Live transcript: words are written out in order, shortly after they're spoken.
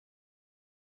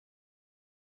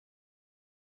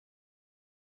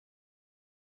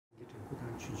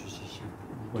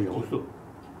뭐 여기서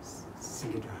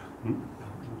생겨라.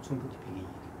 충분히 배기.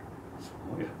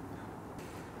 뭐야?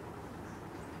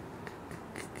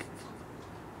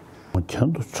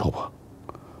 전도 줘봐.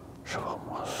 줘봐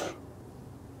마스.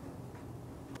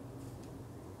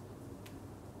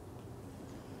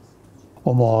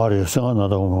 어마리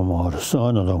생각나다고 말을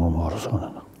생각나다고 말을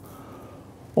생각나.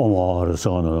 어마리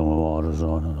생각나다고 말을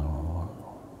생각나다고.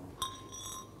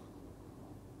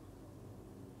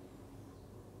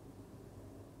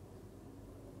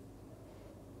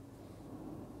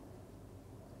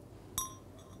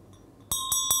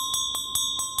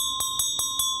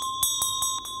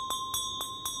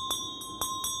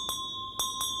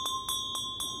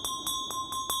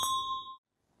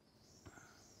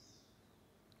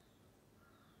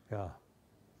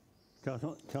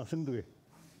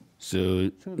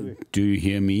 So, do you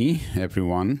hear me,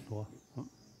 everyone?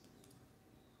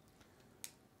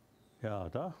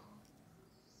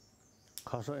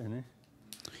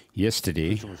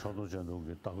 Yesterday,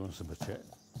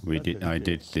 I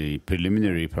did the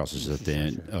preliminary process of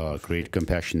the Great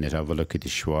Compassion at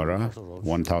Avalokiteshvara,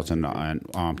 1,000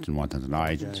 armed and 1,000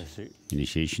 eyed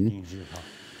initiation.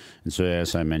 And so,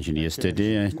 as I mentioned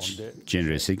yesterday,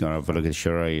 generally speaking,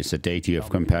 Avalokiteshvara is a deity of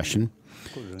compassion.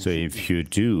 So, if you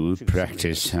do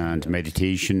practice and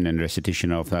meditation and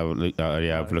recitation of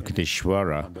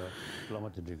Avalokiteshvara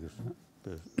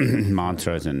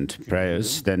mantras and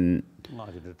prayers, then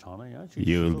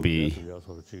you will be.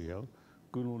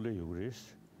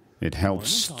 It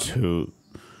helps to.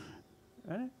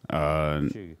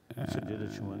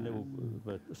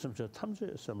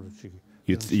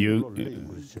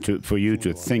 For you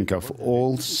to think of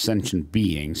all sentient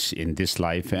beings in this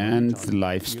life and the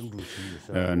lives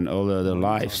and all other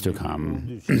lives to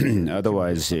come.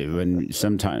 Otherwise, when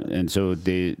sometimes, and so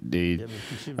the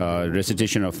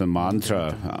recitation of the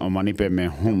mantra Mani Padme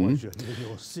Hum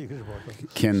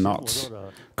cannot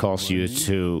cause you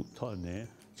to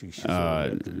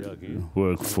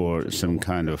work for some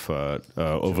kind of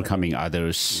overcoming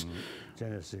others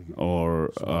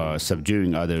or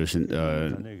subduing others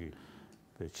and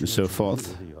so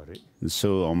forth.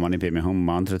 So, Om Mani Padme Hum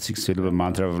mantra, 6-syllable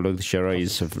mantra of Avalokiteshvara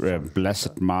is a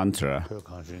blessed mantra.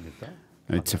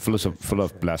 It's full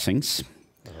of blessings.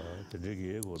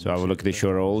 So,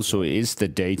 Avalokiteshvara also is the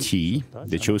deity,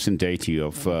 the chosen deity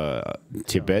of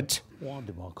Tibet.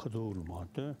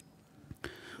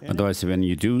 Otherwise, when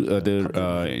you do other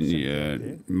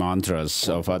mantras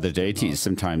of other deities,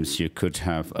 sometimes you could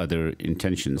have other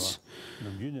intentions.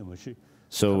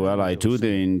 So while I do the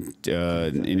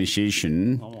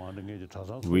initiation,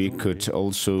 we could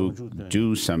also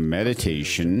do some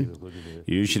meditation.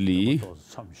 Usually,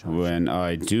 when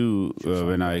I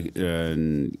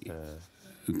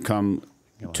come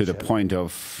to the point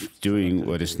of doing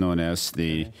what is known as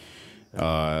the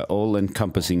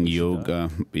all-encompassing yoga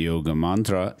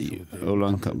mantra,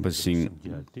 all-encompassing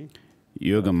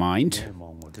yoga mind,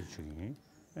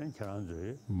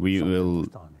 we will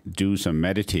do some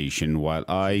meditation while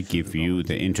I give you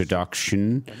the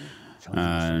introduction,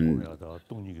 and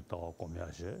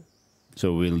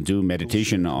so we'll do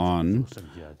meditation on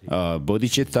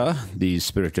bodhicitta, the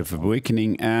spirit of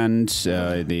awakening, and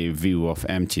the view of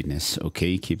emptiness.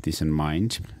 Okay, keep this in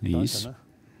mind, please.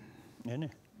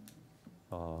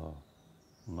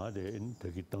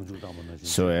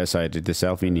 So as I did the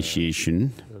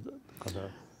self-initiation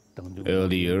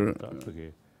earlier,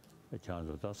 you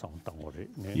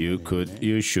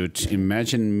should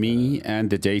imagine me and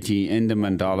the deity in the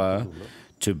mandala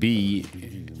to be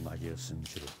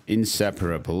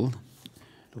inseparable.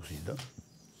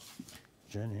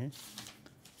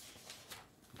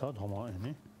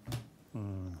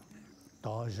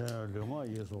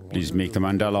 Please make the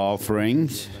mandala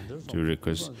offerings to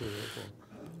request.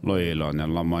 Loyal na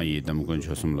lama yidam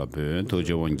gunchosum labe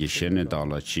tojo wangi shene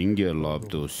dala chinge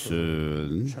labdo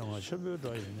sun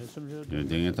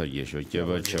denga ta yesho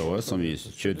jeba chawa sami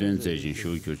choden zejin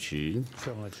shukyochi.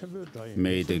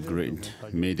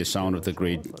 May the sound of the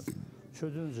great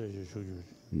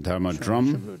Dharma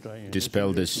drum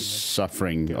dispel the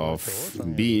suffering of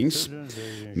beings.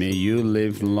 May you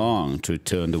live long to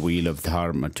turn the wheel of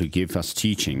Dharma to give us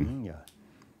teaching.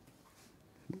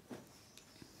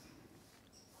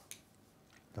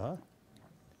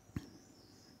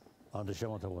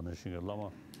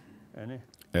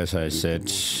 As I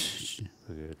said,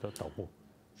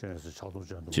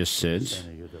 just said,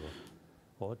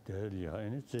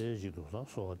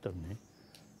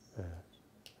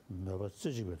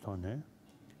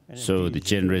 So the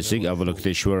generic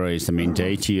Avalokiteshvara is the main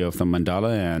deity of the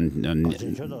mandala and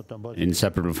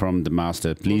inseparable from the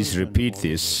master. Please repeat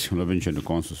this.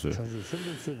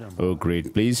 Oh,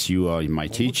 great. Please, you are my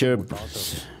teacher.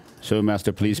 So,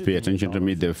 Master, please pay attention to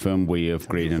me, the firm way of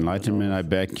great enlightenment. I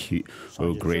beg you,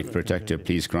 O great protector,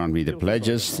 please grant me the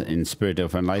pledges in spirit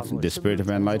of the spirit of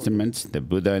enlightenment, the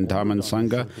Buddha and Dharma and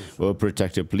Sangha. O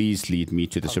protector, please lead me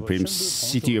to the supreme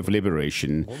city of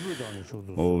liberation.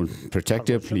 O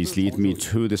protector, please lead me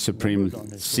to the supreme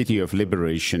city of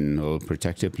liberation. O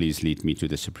protector, please lead me to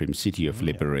the supreme city of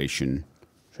liberation.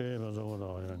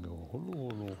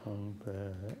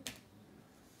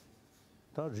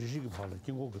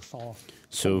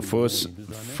 So for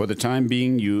the time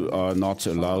being, you are not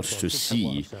allowed to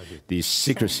see the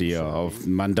secrecy of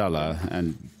mandala,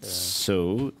 and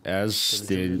so as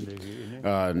the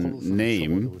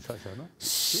name,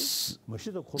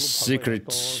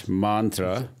 secret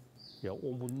mantra,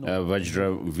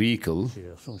 Vajra vehicle.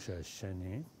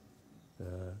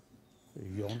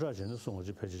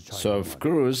 So, of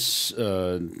course,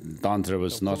 Tantra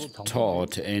was not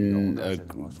taught in a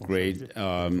great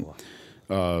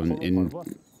in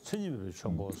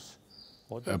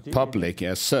public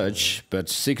as such, but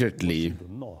secretly.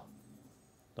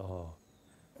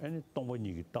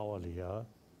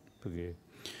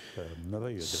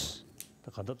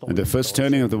 The first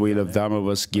turning of the wheel of Dharma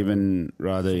was given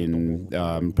rather in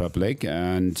public,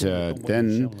 and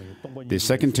then the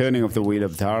second turning of the wheel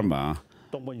of Dharma,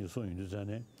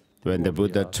 when the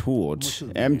Buddha taught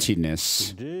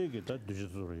emptiness in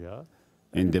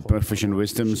the Perfection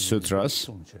Wisdom Sutras,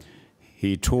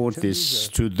 he taught this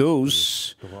to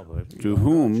those to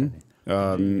whom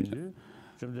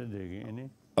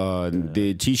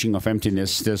the teaching of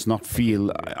emptiness does not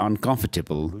feel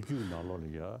uncomfortable.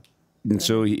 And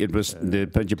so it was the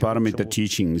Panchaparamita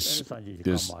teachings,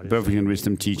 the Perfection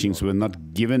Wisdom teachings were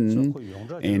not given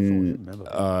in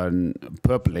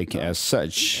public as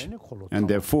such. And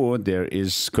therefore, there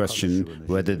is question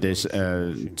whether these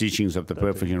teachings of the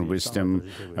Perfection Wisdom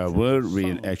were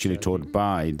actually taught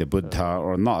by the Buddha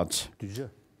or not.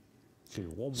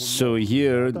 So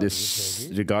here, this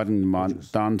regarding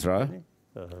Tantra,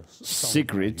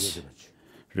 secret,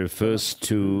 refers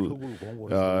to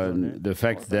the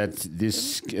fact that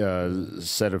this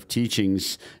set of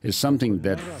teachings is something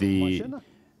that the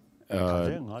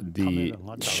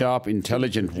sharp,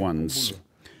 intelligent ones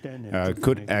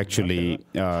could actually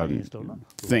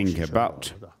think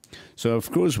about. So,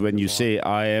 of course, when you say,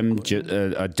 I am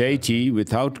a deity,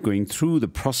 without going through the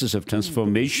process of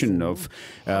transformation of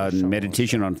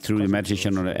meditation through the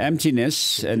meditation on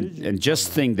emptiness, and just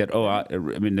think that, oh, I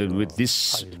mean, with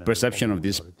this perception of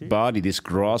this body, this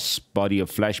gross body of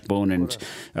flesh, bone, and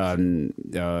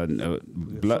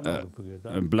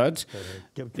blood,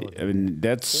 I mean,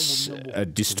 that's a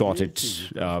distorted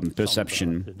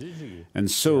perception. And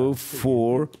so,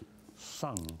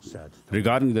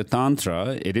 regarding the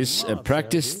Tantra, it is a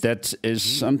practice that is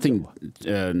something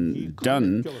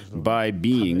done by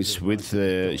beings with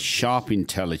sharp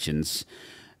intelligence.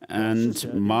 And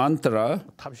mantra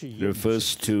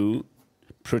refers to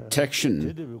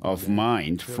protection of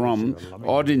mind from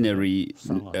ordinary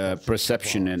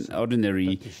perception and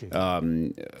ordinary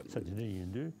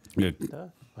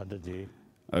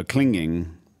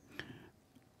clinging.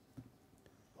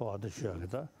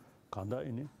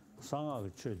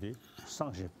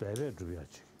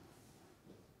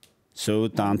 So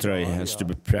Tantra has to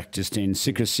be practiced in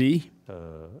secrecy.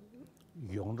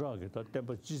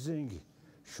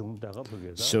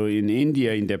 So in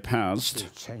India, in the past,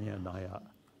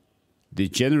 the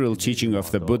general teaching of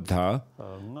the Buddha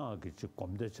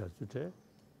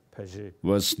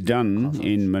was done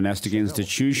in monastic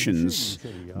institutions,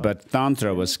 but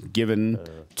Tantra was given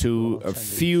to a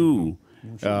few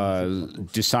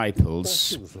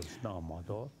disciples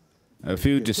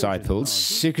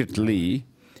secretly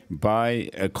by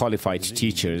qualified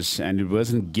teachers, and it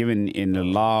wasn't given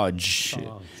in large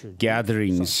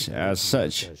gatherings as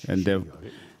such, and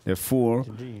therefore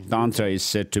Tantra is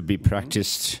said to be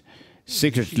practiced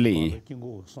secretly.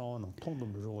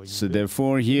 So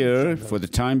therefore here, for the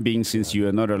time being, since you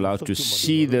are not allowed to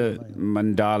see the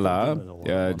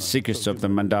mandala, secrets of the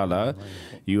mandala,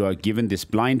 you are given this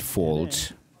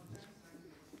blindfold.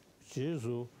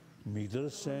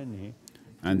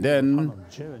 And then,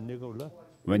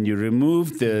 when you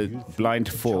remove the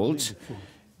blindfold,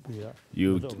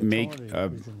 you make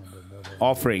an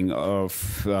offering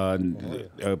of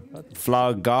a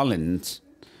flower garland.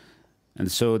 And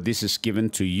so this is given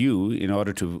to you in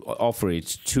order to offer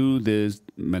it to the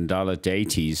mandala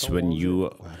deities when you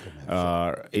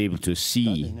are able to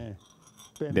see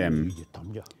them.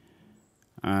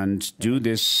 and do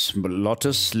this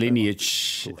lotus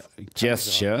lineage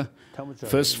gesture.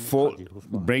 First,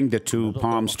 bring the two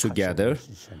palms together,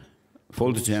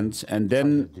 fold the hands, and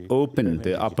then open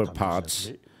the upper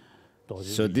parts.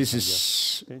 So this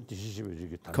is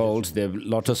called the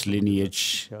lotus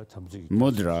lineage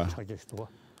mudra.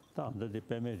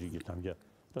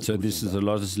 So this is a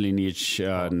lotus lineage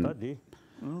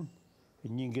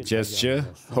gesture.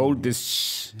 Hold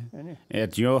this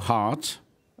at your heart.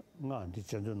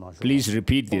 Please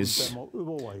repeat this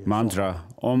mantra,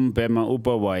 Om Pema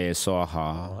Upavaya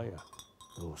Swaha.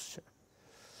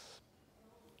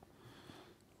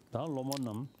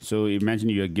 So imagine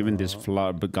you are given this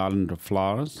garland of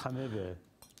flowers.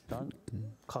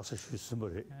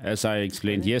 As I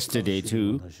explained yesterday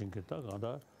too,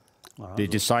 the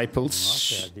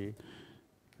disciples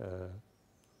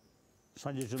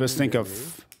first think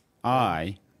of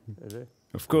I.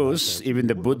 Of course, even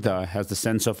the Buddha has the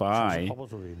sense of I,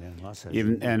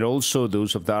 and also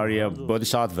those of the Arya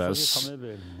Bodhisattvas.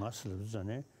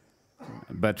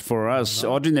 But for us,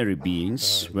 ordinary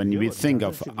beings, when we think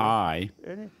of I,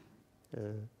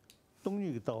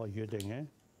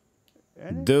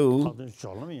 though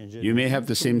you may have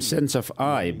the same sense of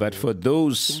I, but for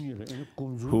those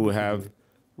who have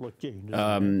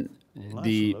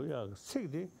the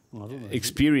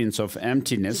experience of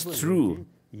emptiness through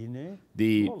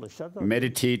the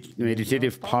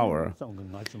meditative power,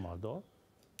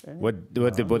 what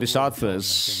the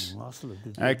Bodhisattvas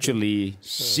actually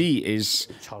see is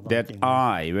that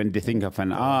I, when they think of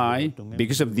an I,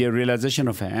 because of their realization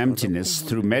of emptiness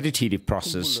through meditative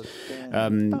process,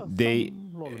 they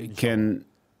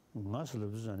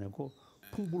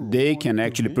can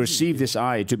actually perceive this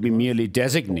I to be merely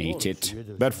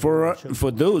designated. But for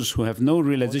those who have no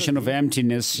realization of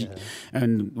emptiness,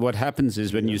 and what happens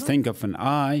is when you think of an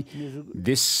I,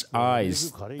 this I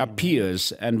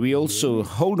appears, and we also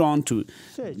hold on to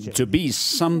be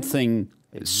something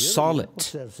solid.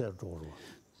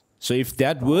 So if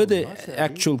that were the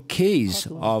actual case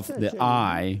of the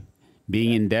I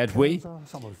being in that way,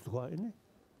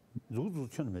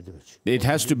 it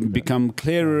has to become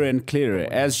clearer and clearer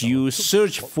as you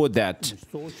search for that,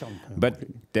 but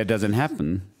that doesn't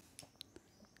happen.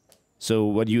 So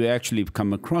what you actually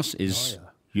come across is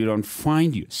you don't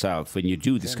find yourself when you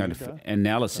do this kind of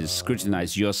analysis,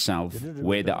 scrutinize yourself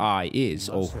where the I is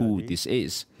or who this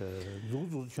is.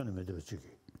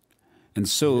 And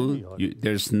so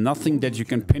there's nothing that you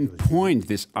can pinpoint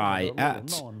this I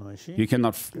at. You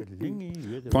cannot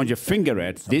point your finger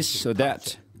at this or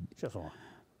that.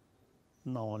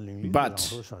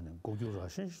 But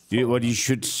what you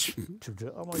should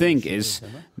think is,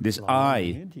 this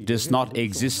I does not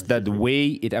exist that the way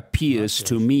it appears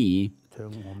to me,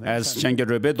 as Changyur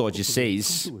Rinpoche Dorje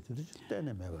says.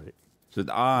 So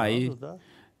the I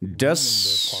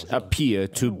does appear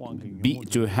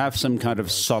to have some kind of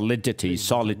solidity,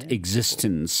 solid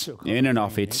existence in and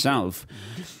of itself.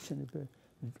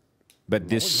 But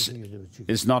this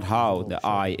is not how the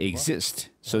I exists.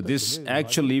 So this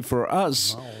actually, for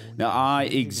us, the I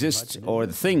exists, or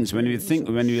the things, when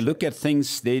we look at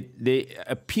things, they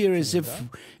appear as if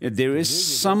there is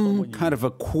some kind of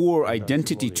a core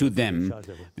identity to them,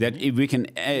 that if we can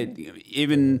add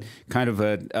even kind of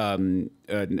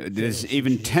there's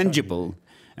even tangible,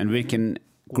 and we can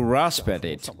grasp at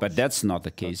it, but that's not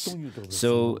the case.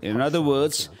 So in other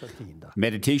words,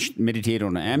 meditate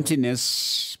on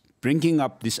emptiness, bringing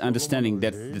up this understanding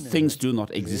that the things do not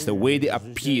exist the way they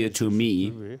appear to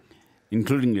me,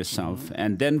 including yourself.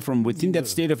 And then from within that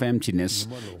state of emptiness,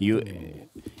 you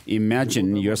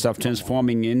imagine yourself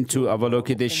transforming into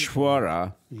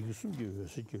Avalokiteshvara.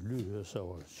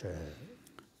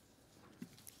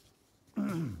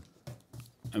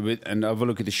 With an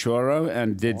Avalokiteshvara,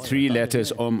 and the three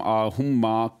letters Om, Ahum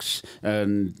marks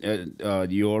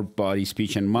your body,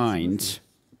 speech, and mind.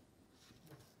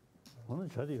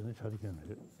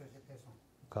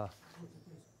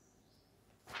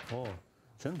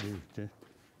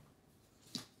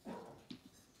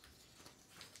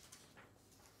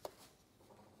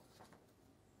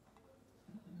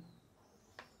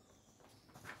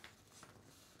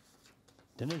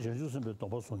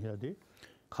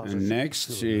 And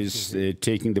next is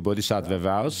taking the Bodhisattva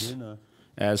vows,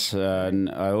 as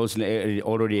I also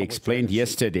already explained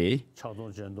yesterday.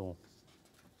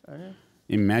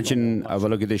 Imagine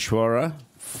Avalokiteshvara,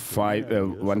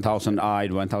 1,000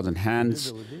 eyed, 1,000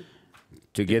 hands,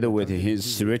 together with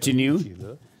his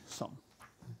retinue,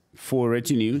 4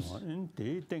 retinues,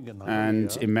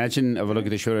 and imagine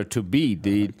Avalokiteshvara to be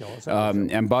the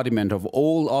embodiment of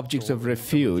all objects of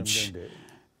refuge.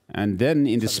 And then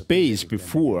in the space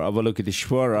before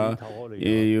Avalokiteshvara,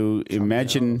 you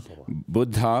imagine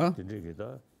Buddha,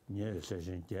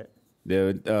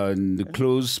 the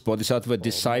close bodhisattva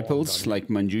disciples like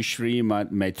Manjushri,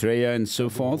 Maitreya, and so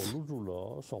forth.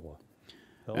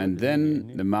 And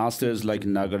then the masters like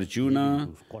Nagarjuna,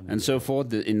 and so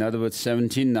forth. In other words,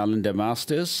 17 Nalanda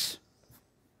masters.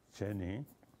 So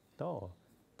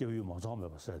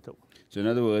in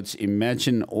other words,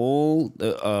 imagine all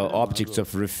the objects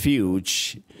of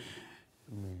refuge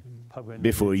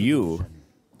before you.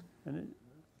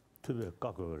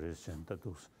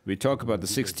 We talk about the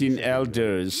 16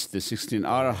 elders, the 16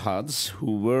 arahats,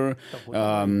 who were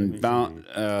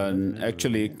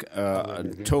actually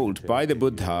told by the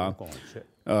Buddha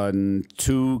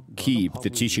to keep the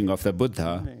teaching of the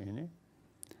Buddha.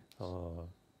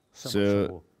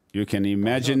 So you can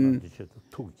imagine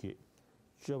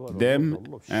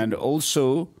them, and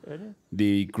also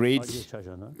the great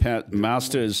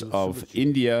masters of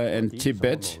India and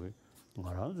Tibet,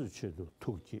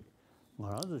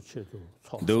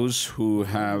 those who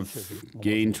have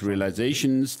gained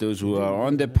realizations, those who are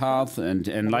on the path and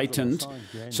enlightened.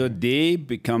 So they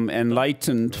become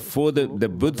enlightened for the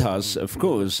Buddhas, of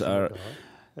course,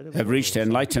 have reached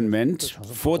enlightenment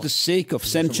for the sake of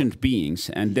sentient beings.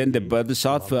 And then the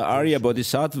Bodhisattva, Arya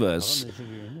Bodhisattvas,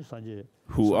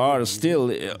 who are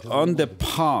still on the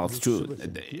path to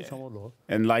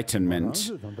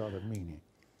enlightenment,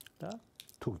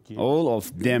 all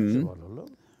of them,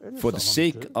 for the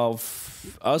sake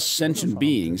of us sentient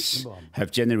beings,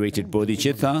 have generated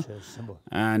bodhicitta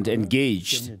and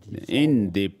engaged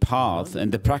in the path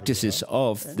and the practices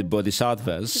of the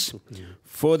bodhisattvas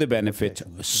for the benefit,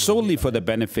 solely for the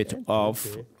benefit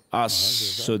of us.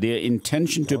 So their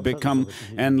intention to become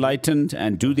enlightened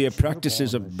and do their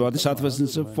practices of bodhisattvas and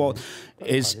so forth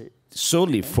is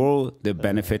solely for the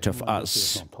benefit of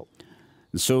us.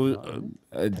 So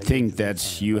think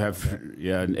that you have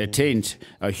attained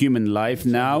a human life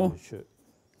now,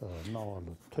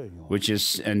 which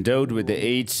is endowed with the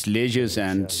 8 leisures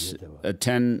and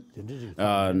 10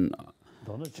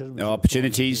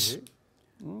 opportunities,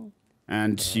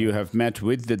 and you have met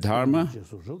with the Dharma.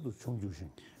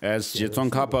 As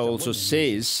Tsongkhapa also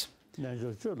says,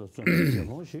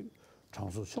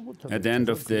 at the end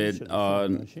of the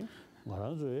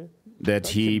that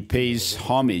he pays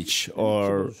homage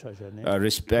or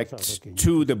respect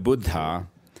to the Buddha,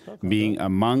 being a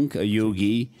monk, a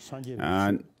yogi,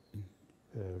 and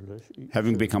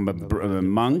having become a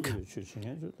monk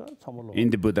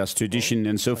in the Buddha's tradition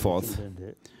and so forth.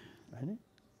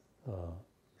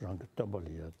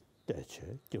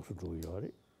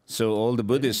 So all the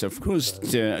Buddhists, of course,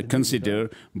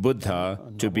 consider Buddha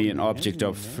to be an object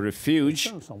of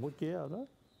refuge,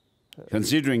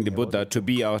 considering the Buddha to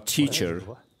be our teacher.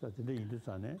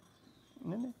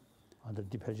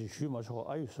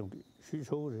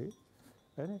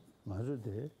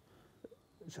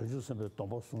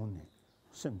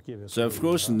 So, of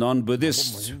course,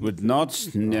 non-Buddhists would not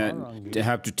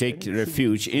have to take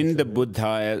refuge in the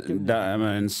Buddha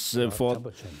and so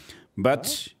forth,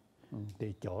 but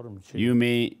you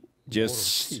may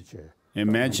just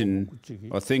imagine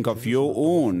or think of your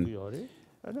own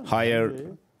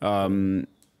higher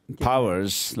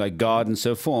powers like God and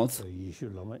so forth.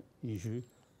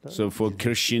 So for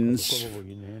Christians,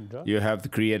 you have the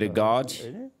Creator God,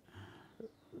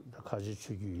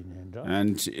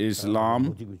 and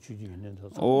Islam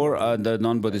or the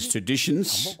non-Buddhist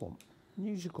traditions,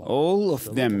 all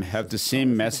of them have the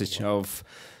same message of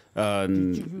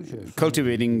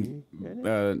cultivating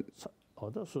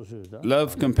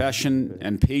love, compassion,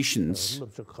 and patience.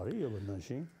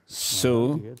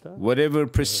 So, whatever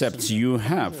precepts you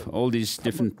have, all these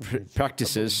different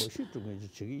practices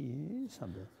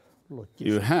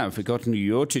you have, according to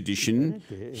your tradition,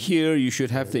 here you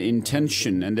should have the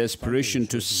intention and the aspiration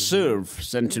to serve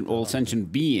all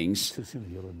sentient beings.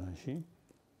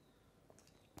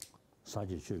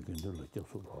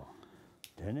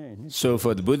 So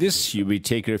for the Buddhists, you will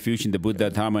take refuge in the Buddha,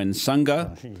 Dharma, and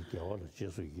Sangha.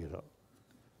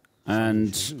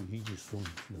 And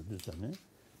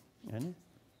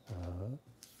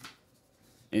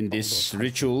in this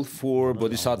ritual for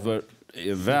Bodhisattva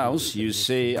vows, you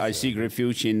say, I seek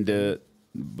refuge in the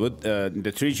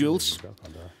three jewels.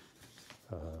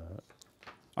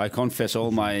 I confess all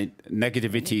my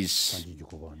negativities.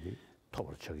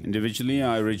 Individually,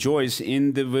 I rejoice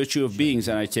in the virtue of beings,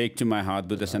 and I take to my heart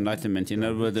Buddha's enlightenment. In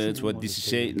other words, what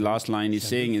this last line is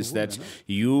saying is that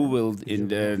you will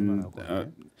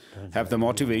have the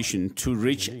motivation to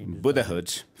reach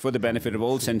Buddhahood for the benefit of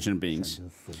all sentient beings.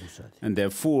 And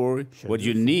therefore, what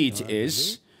you need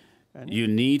is you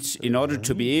need, in order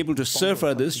to be able to serve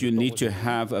others, you need to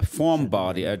have a form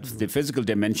body at the physical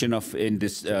dimension of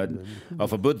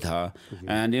of a Buddha,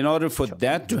 and in order for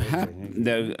that to happen,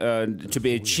 to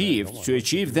be achieved, to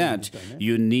achieve that,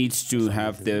 you need to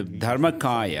have the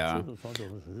Dharmakaya.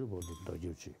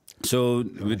 So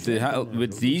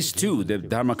with these two, the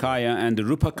Dharmakaya and the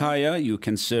Rupakaya, you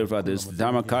can serve others. The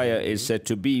Dharmakaya is said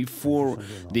to be for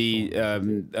the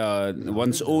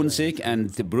one's own sake, and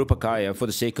the Rupakaya for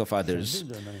the sake of others.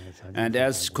 And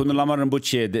as Kundalama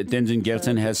Rinpoche, the Tenzin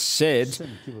Gyaltsen, has said,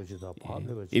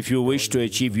 if you wish to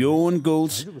achieve your own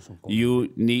goals,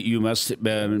 you must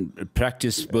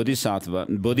practice Bodhisattva,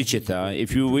 Bodhicitta.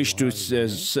 If you wish to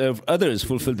serve others,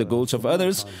 fulfill the goals of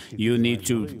others, you need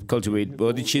to cultivate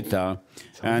Bodhicitta.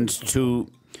 And to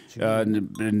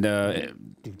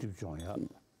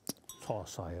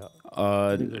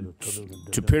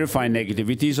purify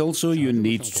negativities also, you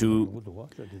need to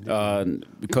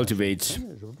cultivate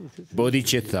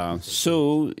bodhicitta.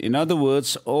 So, in other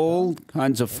words, all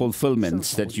kinds of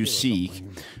fulfillments that you seek,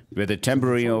 whether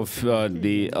temporary or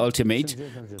the ultimate,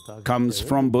 comes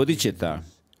from bodhicitta.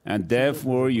 And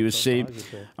therefore you say,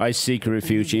 I seek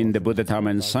refuge in the Buddha, Dharma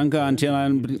and Sangha until I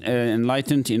am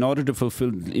enlightened. In order to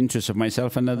fulfill the interests of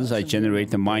myself and others, I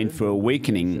generate the mind for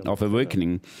awakening.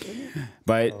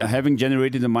 By having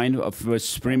generated the mind of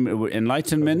supreme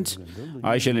enlightenment,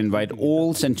 I shall invite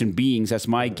all sentient beings as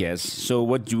my guests. So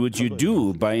what would you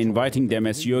do by inviting them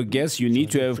as your guests? You need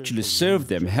to actually serve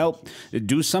them, help,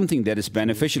 do something that is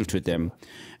beneficial to them.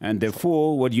 And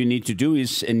therefore, what you need to do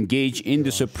is engage in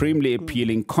the supremely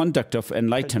appealing conduct of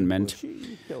enlightenment.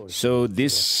 So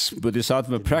these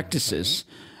Bodhisattva practices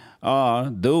are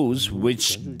those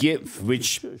which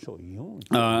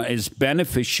is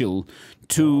beneficial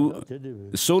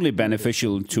solely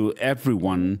beneficial to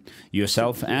everyone,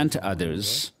 yourself and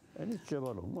others.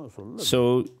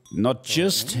 So not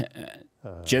just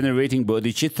generating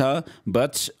bodhicitta,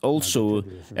 but also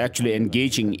actually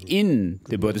engaging in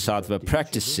the bodhisattva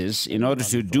practices. In order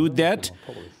to do that,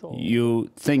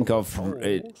 you think of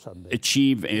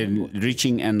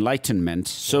reaching enlightenment.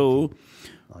 So,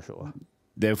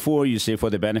 therefore, you say, for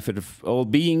the benefit of all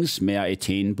beings, may I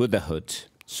attain Buddhahood.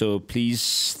 So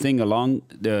please think like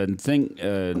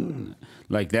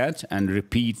that and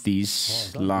repeat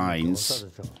these lines.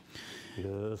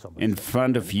 In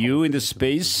front of you in the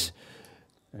space,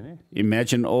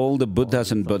 imagine all the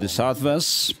Buddhas and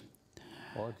Bodhisattvas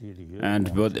and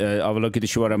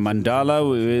Avalokiteshvara mandala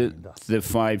with the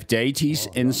 5 deities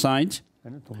inside,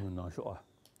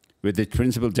 with the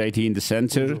principal deity in the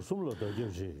center.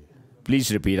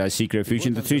 Please repeat, I seek refuge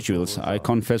in the 3 jewels. I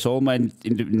confess all my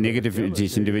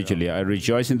negativities individually. I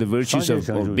rejoice in the virtues of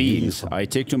all beings. I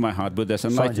take to my heart Buddha's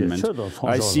enlightenment.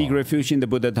 I seek refuge in the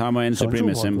Buddha, Dharma and Supreme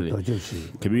Assembly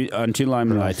until I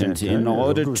am enlightened. In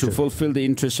order to fulfill the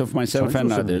interests of myself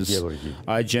and others,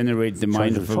 I generate the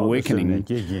mind of awakening.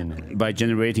 By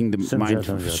generating the mind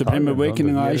of supreme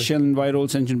awakening, I shall invite all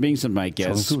sentient beings as my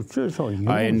guests.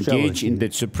 I engage in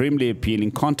the supremely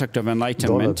appealing contact of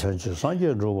enlightenment.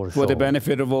 For the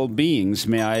benefit of all beings,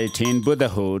 may I attain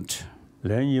Buddhahood.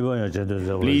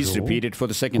 Please repeat it for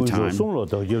the 2nd time.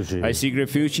 I seek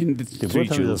refuge in the 3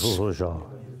 jewels.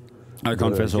 I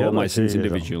confess all my sins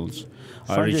individuals.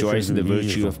 I rejoice in the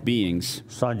virtue of beings.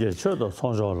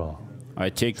 I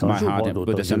take to my heart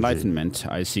Buddha's enlightenment.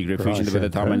 I seek refuge in the Buddha,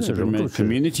 Dharma and Supreme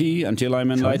community until I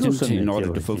am enlightened. In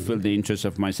order to fulfill the interests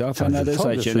of myself and others,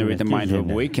 I generate the mind of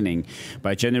awakening.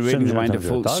 By generating the mind of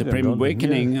full supreme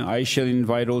awakening, I shall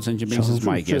invite all sentient beings as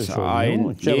my guests. I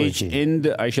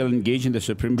shall engage in the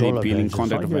supremely appealing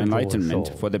conduct of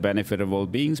enlightenment. For the benefit of all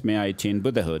beings, may I attain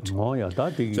Buddhahood.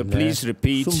 So please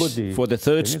repeat for the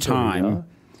 3rd time.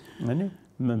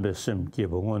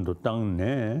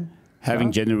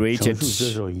 Having generated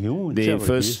the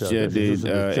first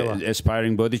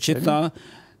aspiring bodhicitta,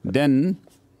 then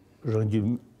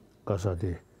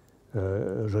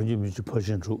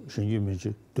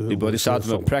the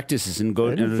bodhisattva practices and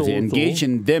engage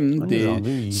in them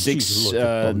the 6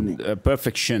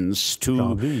 perfections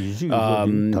to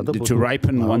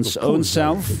ripen one's own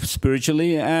self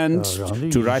spiritually and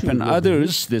to ripen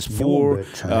others. There's 4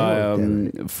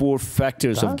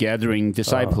 factors of gathering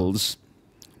disciples.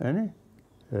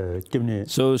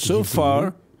 So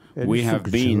far, we have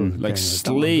been like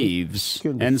slaves,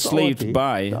 enslaved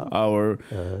by our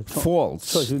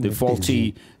faults, the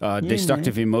faulty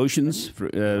destructive emotions,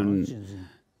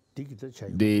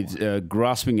 the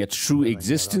grasping at true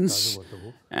existence,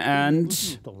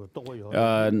 and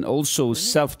also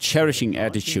self-cherishing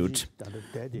attitude.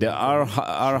 The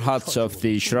arhats of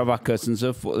the Shravakas and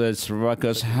so forth, the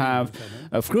Shravakas have,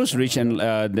 of course, reached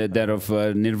that of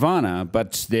nirvana,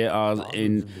 but they are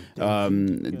in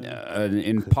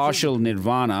partial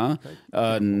nirvana.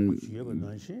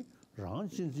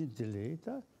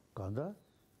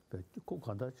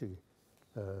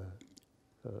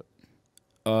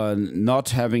 Not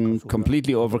having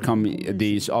completely overcome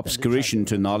this obscuration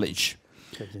to knowledge,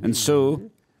 and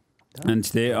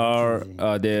they are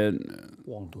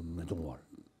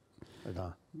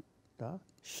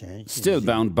still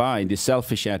bound by the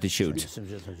selfish attitude.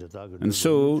 And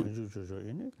so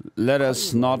let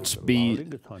us not be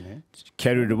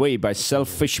carried away by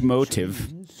selfish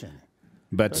motive,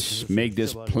 but make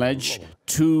this pledge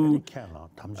to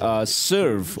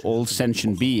serve all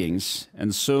sentient beings.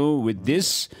 And so with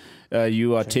this,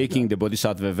 you are taking the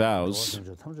Bodhisattva vows,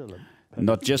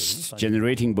 not just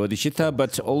generating bodhicitta,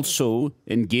 but also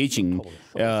engaging,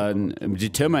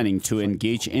 determining to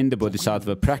engage in the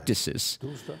Bodhisattva practices.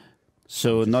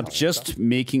 So not just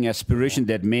making aspiration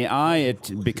that may I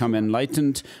become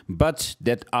enlightened, but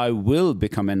that I will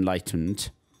become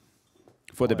enlightened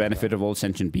for the benefit of all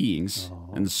sentient beings.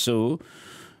 And so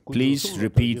please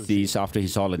repeat these after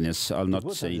His Holiness. I'll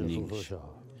not say in English.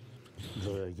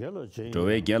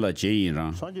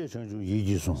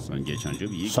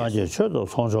 Sanje chodo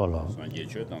songjo la,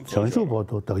 chengju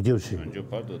bodo dagjiu chi,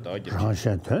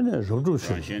 rangshen tenne rubju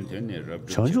chi,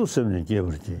 chengju semne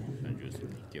gebarji.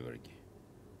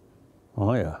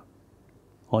 Oh yeah.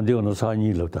 On the other side,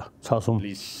 you look at Sasum,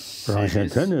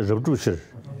 Rangshan Ten, Rubju Shir,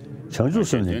 Changju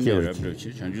Sun,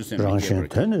 Rangshan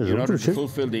Ten, Rubju Shir,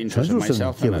 Changju Sun,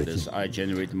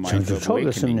 Changju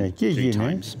Chogasun, Gigi,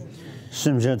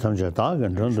 Simjan Tamja Dag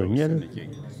and Rondo Nier,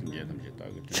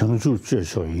 Changju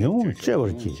Jesho, Yung,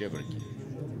 Jeverki,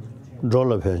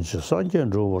 Drolla Pench,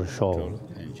 Sanjan Rover Shaw.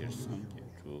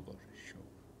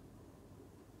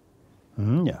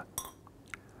 Yeah.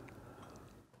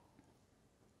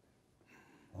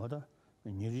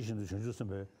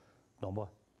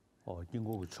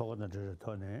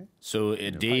 So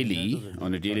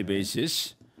on a daily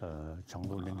basis,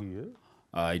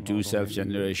 I do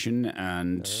self-generation,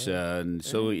 and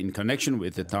so in connection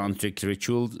with the tantric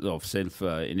rituals of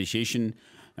self-initiation,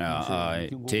 I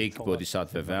take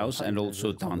bodhisattva vows and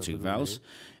also tantric vows,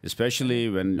 especially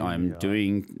when I'm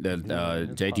doing the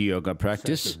deity yoga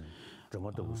practice.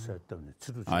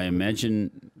 I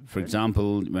imagine, for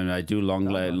example, when I do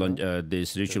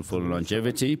this ritual for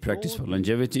longevity, practice for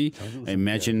longevity, I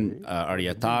imagine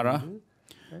Aryatara.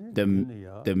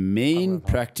 The main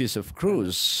practice, of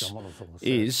course,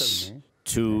 is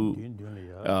to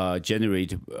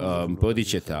generate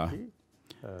bodhicitta.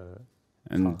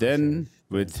 And then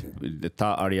with the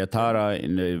Aryatara,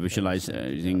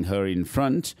 visualizing her in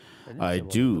front, I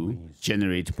do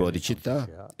generate bodhicitta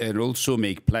and also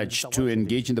make pledge to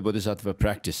engage in the bodhisattva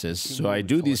practices. So I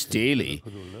do this daily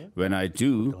when I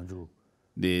do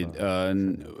the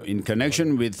in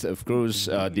connection with, of course,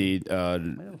 the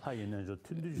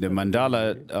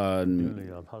mandala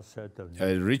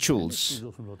rituals.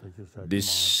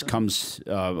 This comes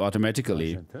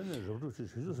automatically,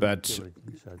 but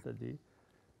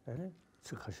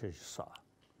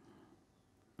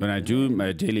when I do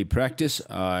my daily practice,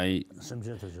 I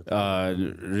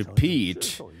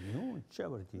repeat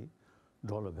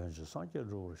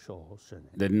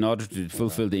that in order to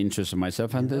fulfill the interests of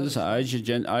myself and others, I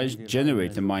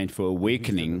generate the mind for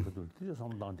awakening.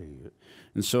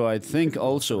 And so I think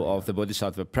also of the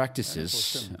bodhisattva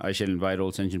practices. I shall invite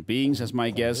all sentient beings as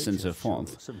my guests and so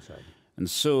forth. And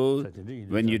so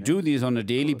when you do these on a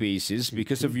daily basis,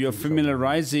 because of your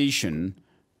familiarization,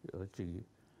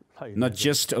 not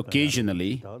just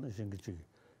occasionally,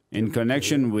 in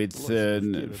connection with,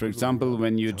 for example,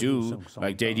 when you do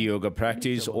like deity yoga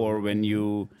practice, or when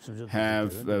you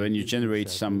generate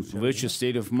some virtuous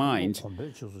state of mind,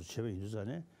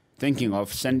 thinking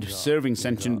of serving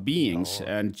sentient beings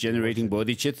and generating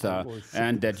bodhicitta,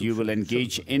 and that you will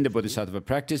engage in the bodhisattva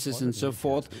practices and so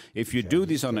forth. If you do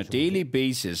this on a daily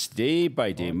basis, day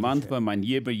by day, month by month,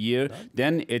 year by year,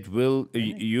 then it will,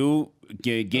 you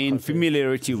gain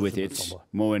familiarity with it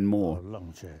more and more.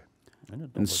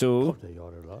 And so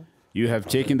you have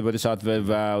taken the bodhisattva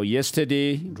vow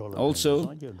yesterday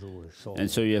also, and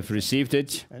so you have received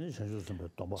it.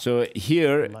 So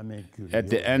here at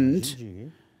the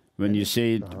end, when you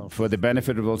say, for the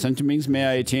benefit of all sentient beings, may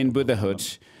I attain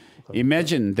Buddhahood,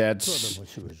 Imagine that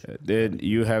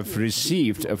you have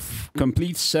received a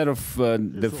complete set of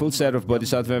the full set of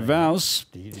bodhisattva vows,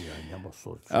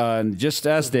 just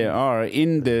as they are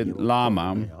in the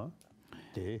Lama.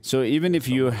 So even if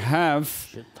you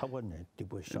have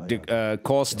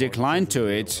caused decline to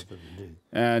it,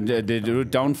 and the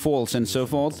downfalls and so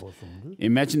forth,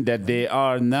 imagine that they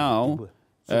are now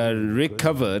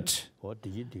recovered,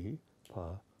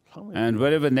 and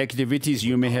whatever negativities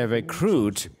you may have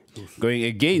accrued going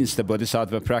against the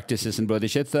bodhisattva practices and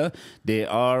bodhicitta, they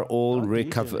are all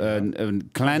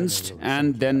cleansed,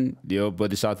 and then your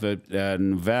bodhisattva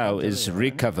vow is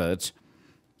recovered.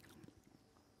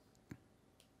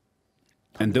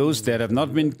 And those that have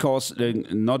not been caused,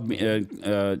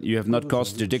 you have not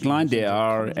caused the decline, they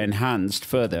are enhanced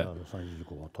further.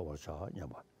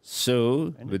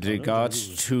 So, with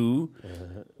regards to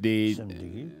the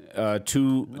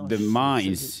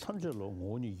minds,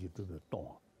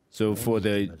 so for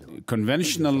the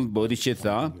conventional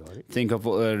bodhicitta, think of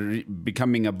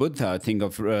becoming a Buddha, think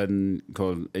of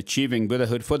achieving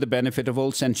Buddhahood for the benefit of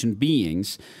all sentient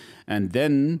beings, and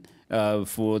then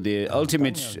for the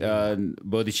ultimate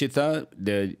bodhicitta,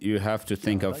 you have to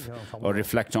think of or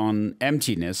reflect on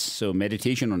emptiness, so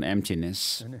meditation on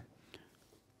emptiness.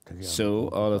 So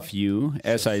all of you,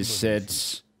 as I said,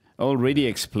 already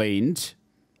explained,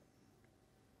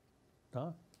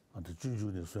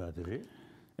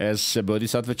 as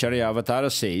Bodhisattva Charyavatara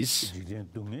says,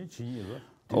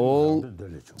 all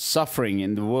suffering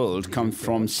in the world comes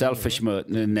from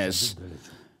selfishness.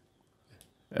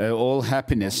 All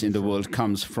happiness in the world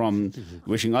comes from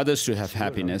wishing others to have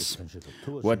happiness.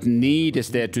 What need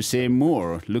is there to say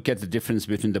more? Look at the difference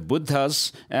between the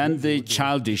Buddhas and the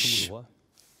childish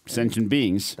sentient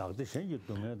beings.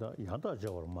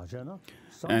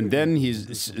 And then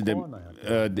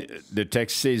the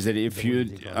text says that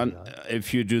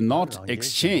if you do not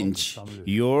exchange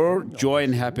your joy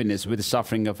and happiness with the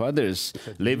suffering of others,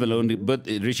 live alone, but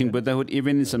reaching Buddhahood,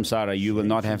 even in samsara, you will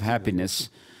not have happiness.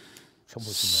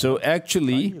 So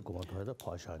actually,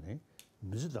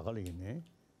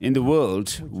 in the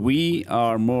world, we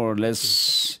are more or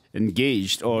less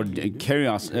engaged or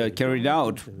carried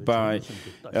out by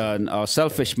our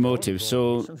selfish motives.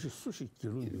 So,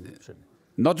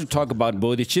 not to talk about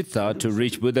bodhicitta, to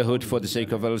reach Buddhahood for the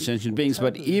sake of all sentient beings,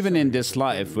 but even in this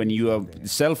life, when you are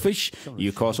selfish,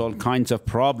 you cause all kinds of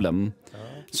problem.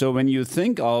 So when you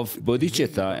think of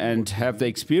bodhicitta and have the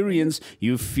experience,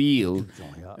 you feel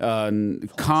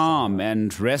calm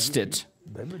and rested.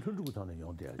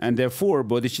 And therefore,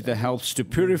 bodhicitta helps to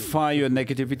purify your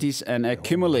negativities and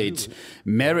accumulate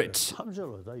merit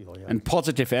and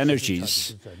positive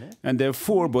energies. And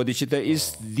therefore, bodhicitta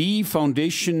is the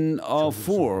foundation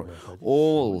for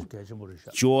all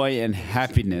joy and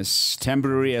happiness,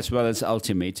 temporary as well as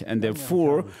ultimate. And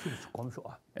therefore,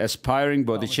 aspiring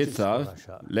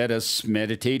bodhicitta, let us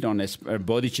meditate on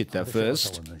bodhicitta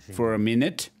first for a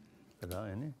minute.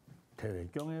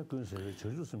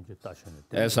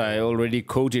 As I already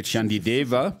quoted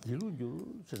Shantideva,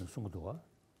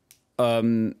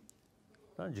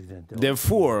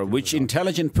 therefore, which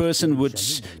intelligent person would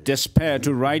despair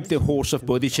to ride the horse of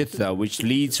bodhicitta, which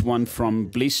leads one from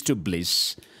bliss to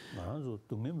bliss?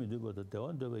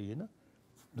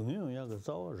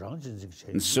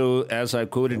 And so, as I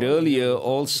quoted earlier,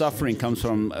 all suffering comes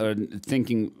from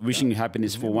wishing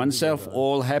happiness for oneself,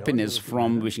 all happiness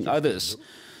from wishing others.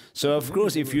 So, of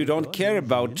course, if you don't care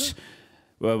about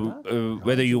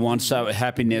whether you want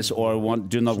happiness or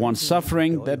do not want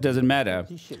suffering, that doesn't matter.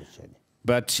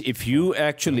 But if you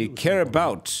actually care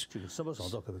about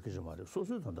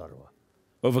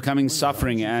overcoming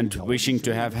suffering and wishing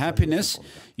to have happiness,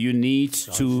 you need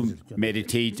to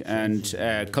meditate and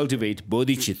cultivate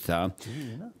bodhicitta,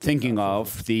 thinking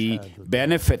of the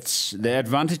benefits, the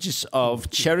advantages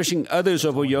of cherishing others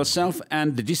over yourself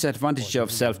and the disadvantage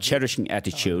of self-cherishing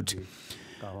attitude.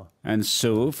 And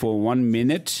so, for 1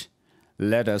 minute,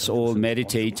 let us all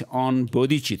meditate on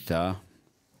bodhicitta.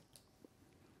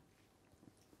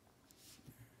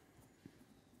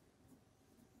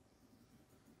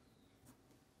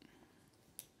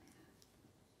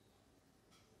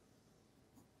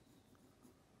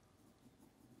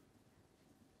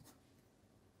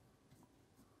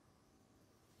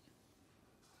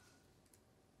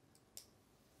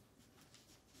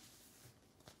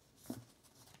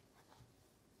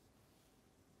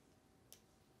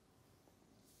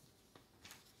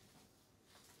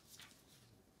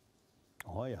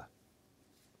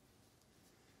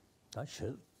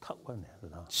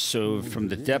 So, from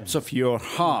the depths of your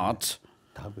heart,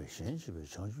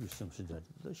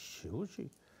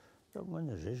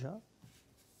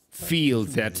 feel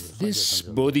that this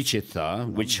bodhicitta,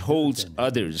 which holds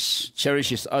others,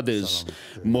 cherishes others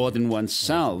more than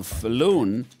oneself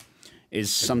alone, is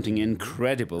something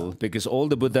incredible, because all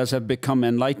the Buddhas have become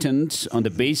enlightened on the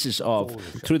basis of,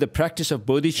 through the practice of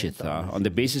bodhicitta, on the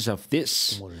basis of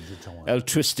this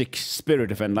altruistic spirit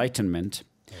of enlightenment.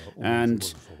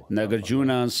 And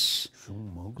Nagarjuna's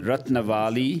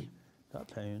Ratnavali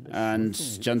and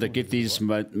Chandrakirti's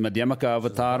Madhyamaka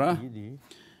Avatara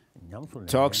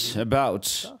talks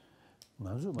about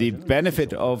the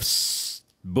benefit of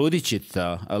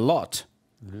bodhicitta a lot.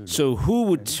 So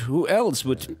who else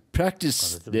would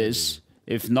practice this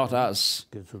if not us?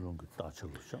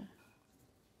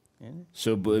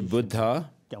 So Buddha,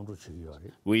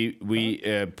 we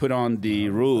put on the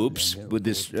robes,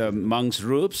 Buddhist monks'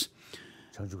 robes.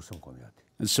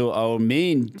 And so our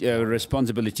main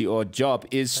responsibility or job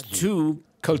is to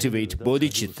cultivate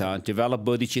bodhicitta, develop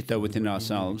bodhicitta within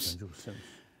ourselves.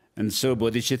 And so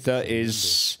bodhicitta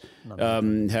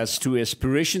has two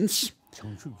aspirations.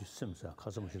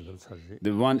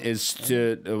 The one is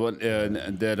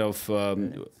that of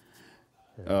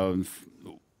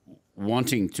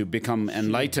wanting to become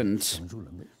enlightened,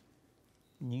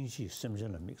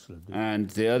 and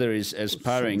the other is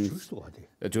aspiring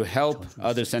to help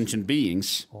other sentient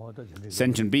beings.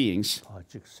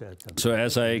 So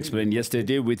as I explained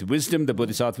yesterday, with wisdom the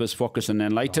bodhisattvas focus on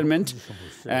enlightenment,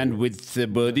 and with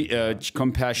the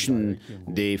compassion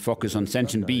they focus on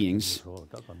sentient beings.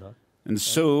 And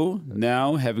so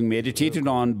now, having meditated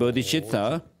on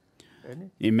bodhicitta,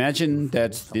 imagine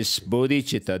that this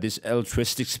bodhicitta, this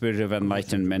altruistic spirit of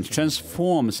enlightenment,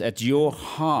 transforms at your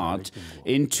heart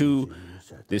into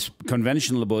this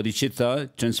conventional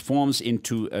bodhicitta, transforms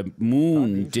into a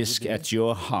moon disk at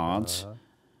your heart.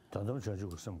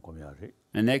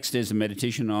 And next is a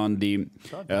meditation on the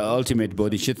ultimate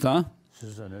bodhicitta.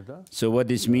 So what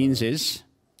this means is,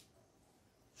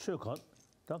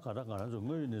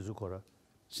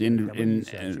 in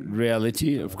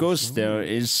reality, of course, there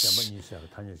is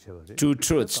two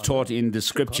truths taught in the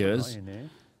scriptures,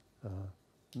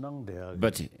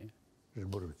 but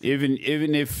even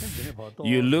if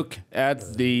you look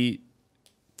at the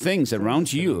things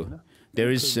around you, there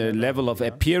is a level of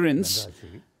appearance,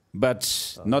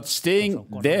 but not staying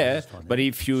there. But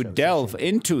if you delve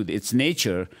into its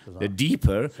nature, the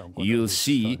deeper, you'll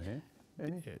see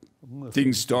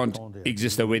things don't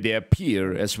exist the way they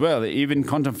appear as well. Even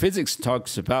quantum physics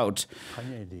talks about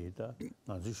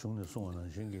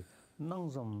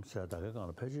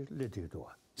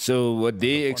so what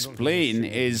they explain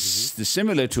is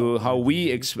similar to how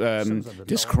we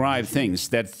describe things,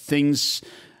 that things,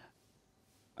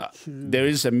 there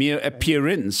is a mere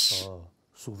appearance,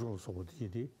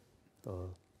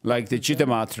 like the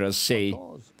Chittamatras say.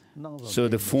 So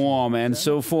the form and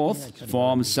so forth,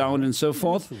 form, sound and so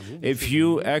forth, if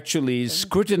you actually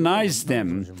scrutinize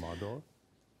them,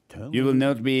 you will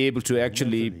not be able to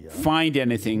actually find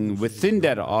anything within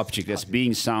that object as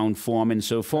being sound, form and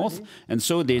so forth. And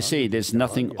so they say there's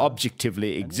nothing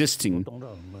objectively existing.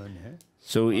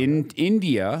 So in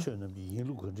India,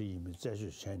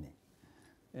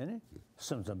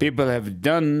 people have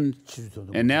done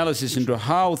analysis into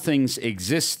how things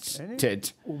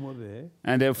existed,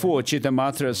 and therefore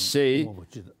Chittamatras say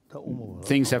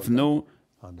things have no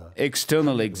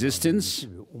external existence,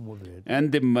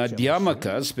 and the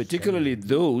Madhyamakas, particularly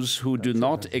those who do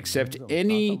not accept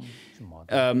any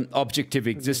objective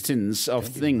existence of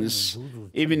things,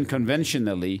 even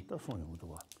conventionally,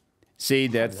 say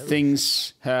that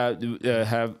things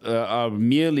are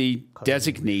merely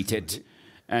designated,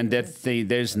 and that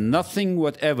there's nothing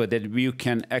whatever that you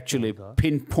can actually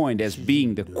pinpoint as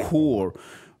being the core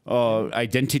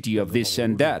identity of this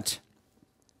and that.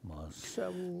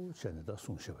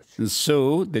 And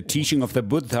so the teaching of the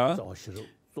Buddha,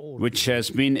 which has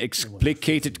been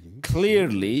explicated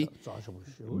clearly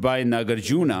by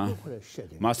Nagarjuna,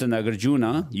 Master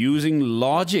Nagarjuna, using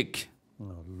logic,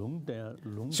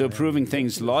 so proving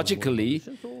things logically,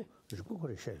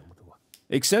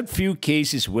 except few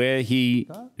cases where he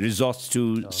resorts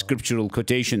to scriptural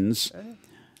quotations,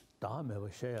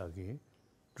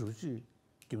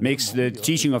 makes the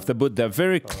teaching of the Buddha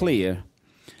very clear.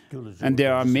 And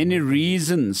there are many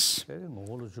reasons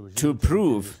to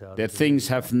prove that things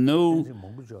have no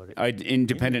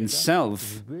independent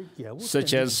self,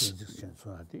 such as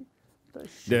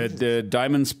the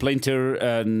diamond splinter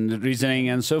and reasoning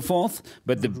and so forth.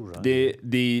 But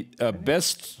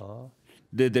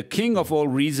the king of all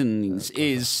reasonings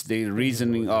is the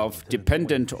reasoning of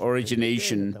dependent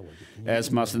origination.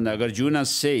 as Master Nagarjuna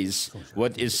says,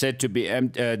 what is said to be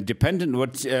dependent,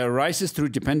 what rises through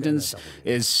dependence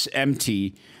is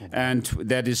empty, and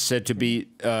that is said to be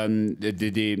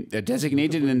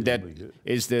designated, and that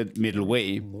is the middle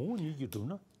way.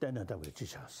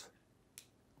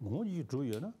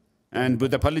 And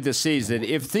Buddha Palita says that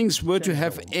if things were to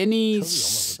have any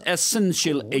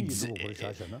essential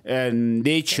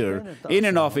nature in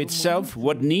and of itself,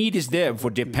 what need is there for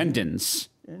dependence,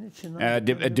 a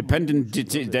dependent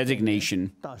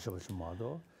designation?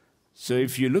 So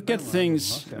if you look at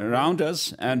things around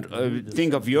us and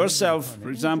think of yourself, for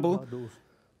example,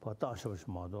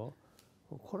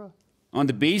 on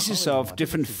the basis of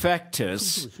different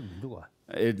factors,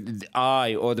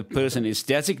 I or the person is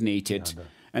designated,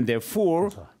 and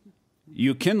therefore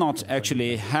you cannot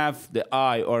actually have the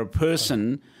I or a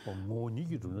person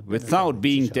without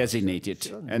being designated.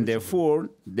 And therefore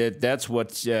that's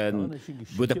what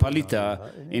Buddha Palita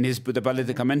in his Buddha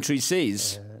Palita commentary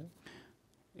says.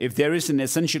 If there is an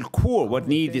essential core, what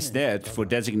need is there for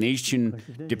designation,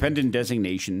 dependent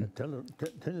designation?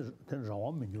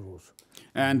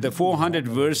 And the 400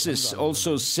 verses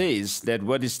also says that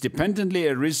what is dependently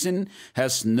arisen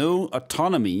has no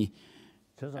autonomy,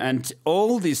 and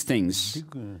all these things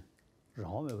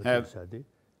have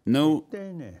no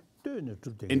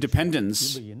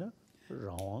independence.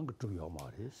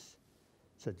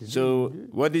 So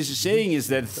what this is saying is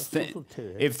that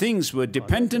if things were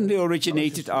dependently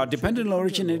originated,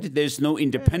 there's no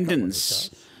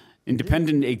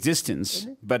independent existence.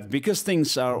 But because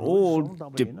things are all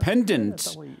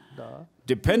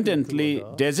dependently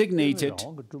designated,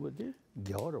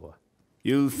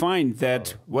 you'll find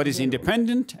that what is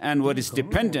independent and what is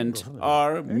dependent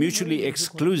are mutually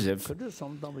exclusive.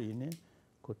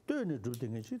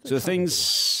 So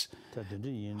things,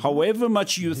 however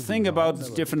much you think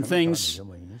about different things,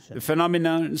 the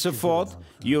phenomena and so forth,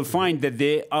 you'll find that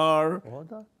they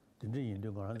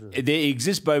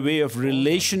exist by way of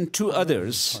relation to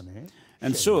others.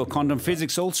 And so quantum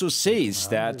physics also says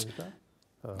that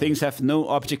things have no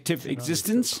objective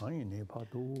existence.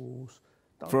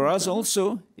 For us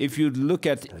also, if you look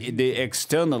at the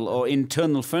external or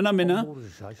internal phenomena,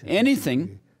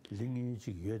 anything,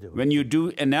 when you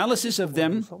do analysis of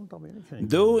them,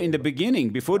 though in the beginning,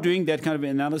 before doing that kind of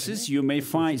analysis, you may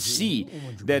see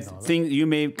that you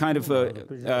may kind of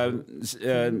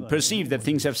perceive that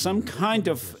things have some kind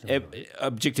of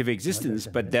objective existence,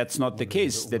 but that's not the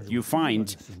case that you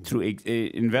find through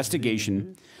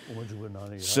investigation.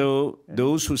 So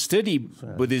those who study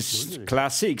Buddhist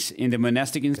classics in the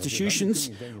monastic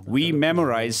institutions, we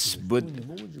memorize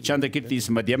Chandrakirti's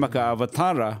Madhyamaka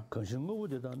Avatara.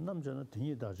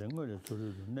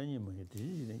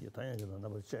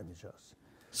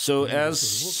 So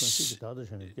as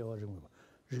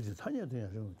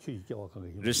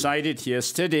recited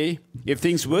yesterday, if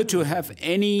things were to have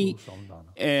any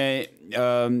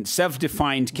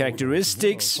self-defined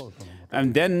characteristics,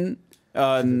 and then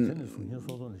and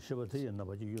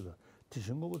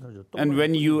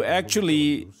when you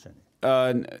actually,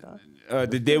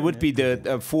 there would be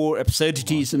the four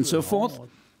absurdities and so forth,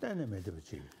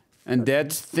 and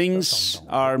that things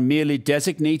are merely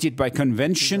designated by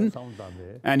convention,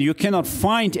 and you cannot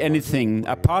find anything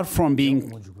apart from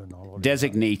being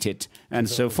designated, and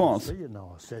so forth.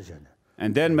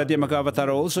 And then Madhyamaka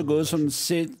Avatara also goes on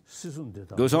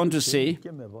to say,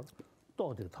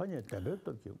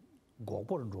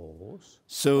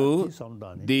 so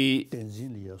the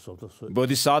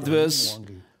bodhisattvas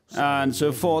and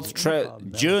so forth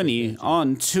journey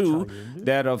on to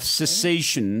that of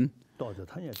cessation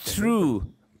through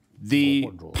the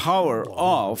power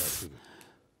of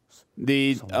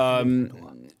the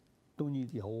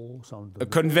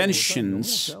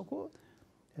conventions.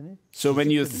 So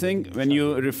when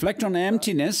you reflect on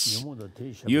emptiness,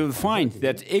 you'll find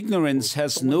that ignorance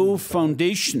has no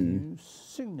foundation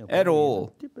at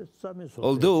all,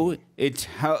 although it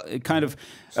kind of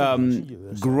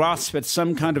grasps at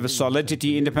some kind of a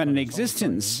solidity, independent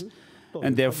existence.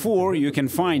 And therefore, you can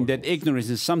find that ignorance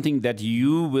is something that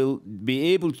you will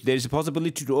be able to, there is a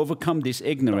possibility to overcome this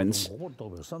ignorance.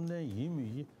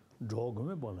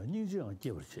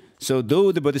 So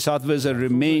though the bodhisattvas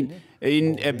remain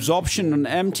in absorption on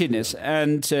emptiness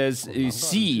and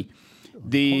see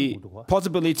the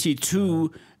possibility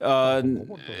to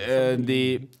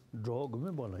the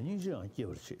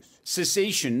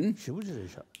cessation,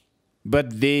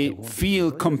 but they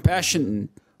feel compassion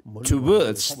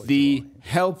towards the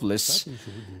helpless,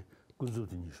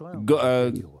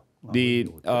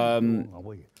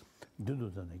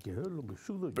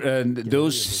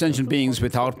 those sentient beings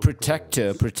without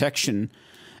protection,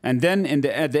 And then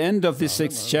at the end of the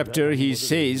 6th chapter, he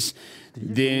says,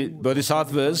 the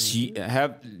bodhisattvas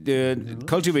have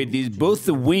cultivate these both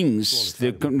the wings,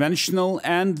 the conventional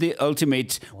and the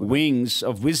ultimate wings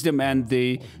of wisdom and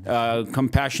the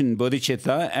compassion,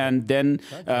 bodhicitta, and then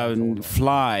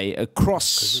fly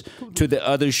across to the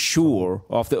other shore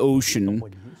of the ocean.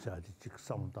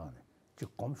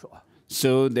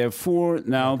 So therefore,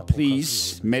 now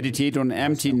please meditate on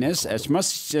emptiness as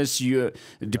much as you,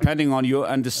 depending on your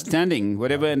understanding,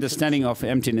 whatever understanding of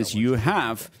emptiness you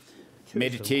have.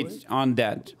 Meditate on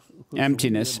that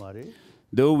emptiness.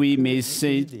 Though we may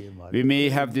say, we may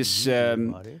have this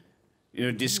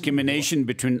discrimination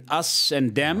between us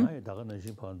and them,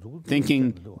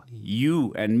 thinking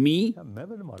you and me.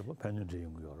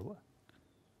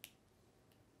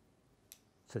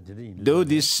 Though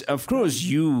this, of course,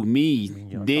 you, me,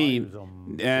 they,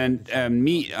 and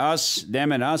me, us,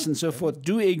 them and us, and so forth,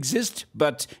 do exist,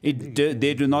 but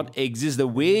they do not exist the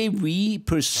way we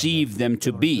perceive them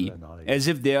to be, as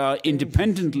if they are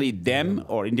independently them,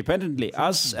 or independently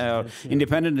us, or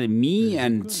independently me,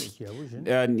 and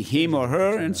him or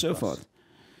her, and so forth.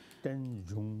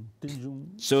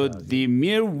 So the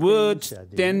mere word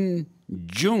ten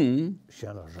jung,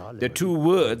 the two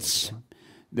words,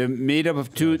 they're made up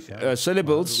of two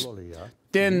syllables,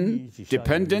 ten,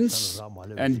 dependence,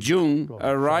 and jung,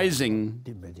 arising.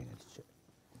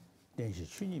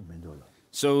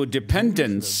 So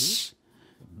dependence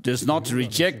does not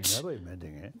reject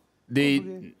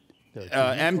the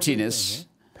emptiness,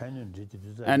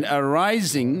 and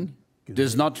arising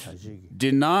does not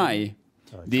deny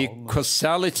the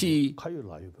causality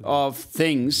of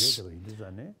things,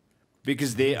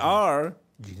 because they are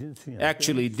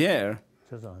actually there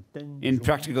in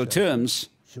practical terms.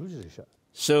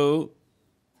 So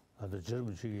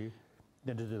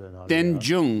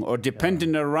Tenjung, or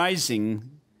dependent arising,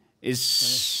 is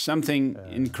something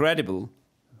incredible.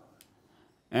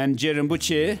 And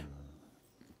Rinpoche,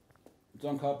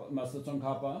 Master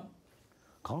Tsongkhapa,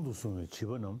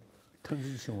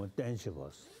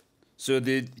 so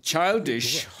the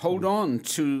childish hold on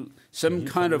to some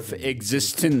kind of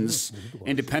existence,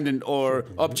 independent or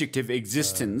objective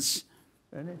existence,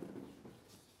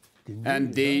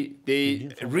 and they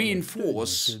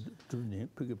reinforce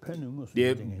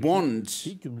their bond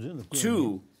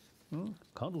to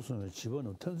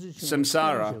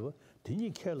samsara.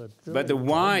 But the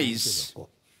wise,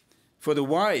 for the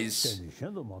wise,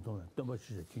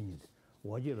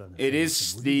 it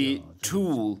is the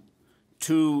tool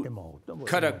to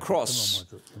cut across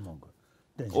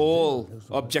all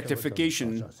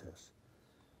objectification.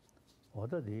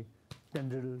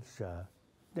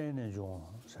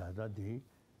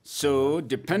 So,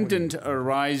 dependent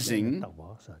arising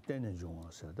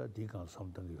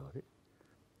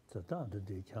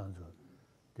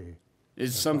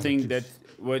is something that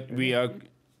what we are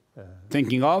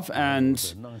thinking of,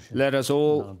 and let us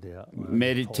all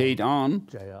meditate on.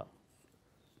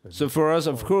 So for us,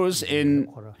 of course,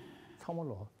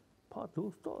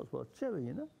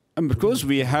 because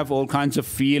we have all kinds of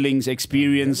feelings,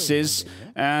 experiences,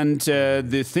 and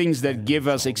the things that give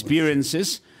us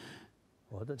experiences,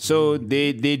 so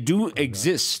they do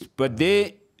exist, but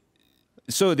they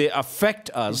affect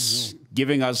us,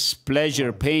 giving us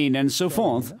pleasure, pain, and so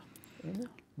forth.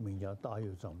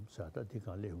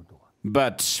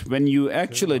 But when you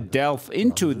actually delve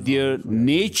into their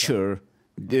nature,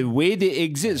 the way they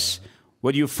exist,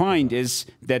 what you find is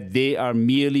that they are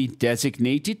merely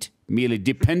designated, merely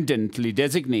dependently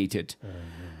designated.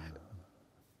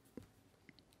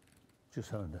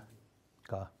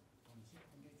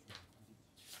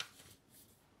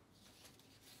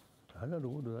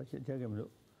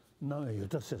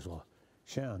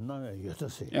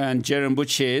 And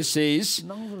Rinpoche says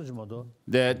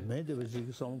that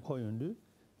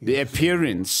the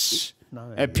appearance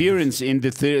in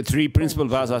the three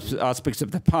principal aspects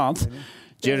of the path,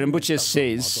 Rinpoche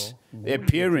says the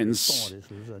appearance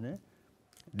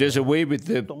does away with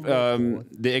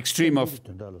the extreme of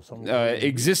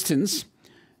existence,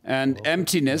 and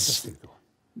emptiness,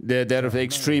 that of the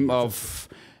extreme of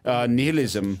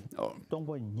nihilism.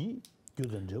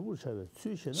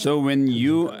 So when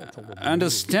you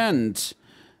understand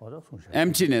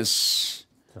emptiness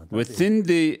within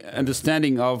the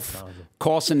understanding of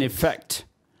cause and effect,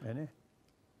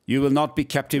 you will not be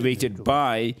captivated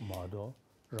by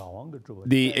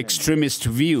the extremist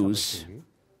views.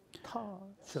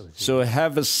 So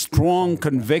have a strong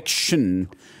conviction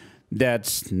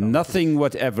that nothing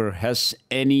whatever has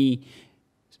any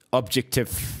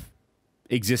objective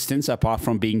existence apart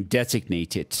from being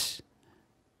designated.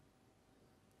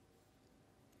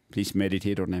 Please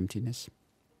meditate on emptiness.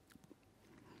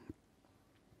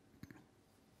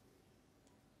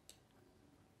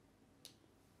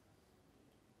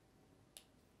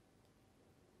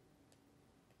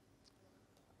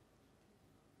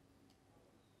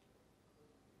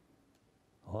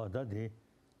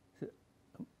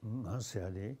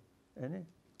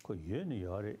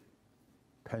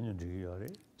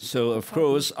 So, of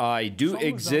course, I do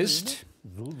exist,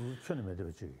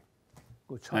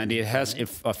 and it has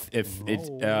if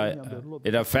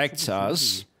it affects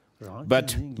us.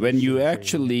 But when you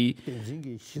actually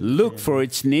look for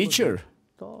its nature,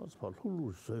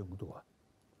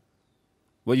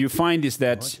 what you find is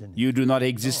that you do not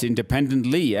exist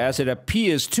independently, as it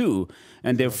appears to,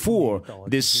 and therefore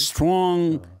this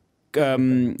strong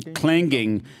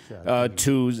clinging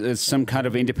to some kind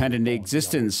of independent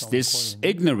existence, this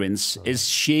ignorance is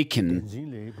shaken.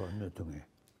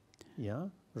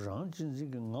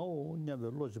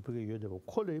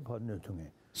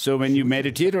 So when you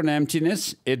meditate on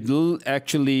emptiness, it will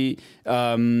actually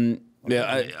undermine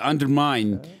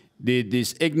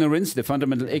this ignorance, the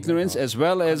fundamental ignorance, as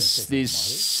well as this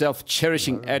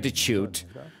self-cherishing attitude.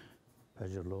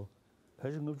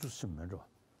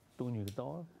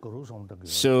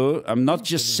 So I'm not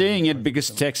just saying it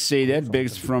because texts say that,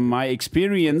 because from my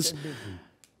experience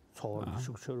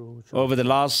over the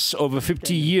last over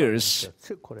 50 years.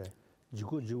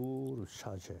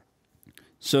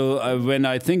 So when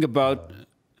I think about,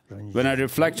 when I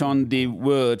reflect on the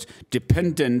word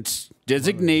dependent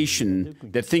designation,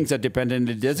 that things are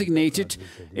dependently designated,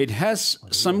 it has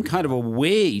some kind of a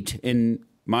weight in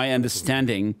my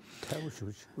understanding.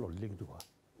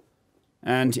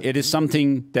 And it is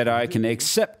something that I can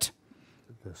accept.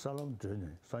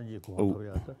 Oh.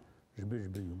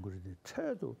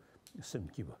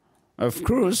 Of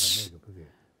course,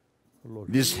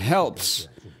 this helps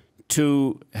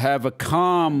to have a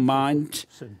calm mind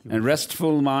and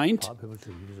restful mind.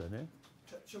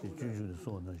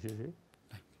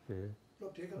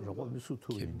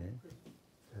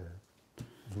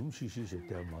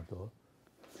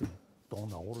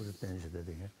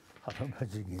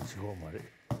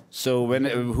 So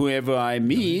whoever I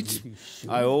meet,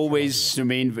 I always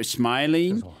remain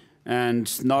smiling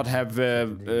and not have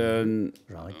a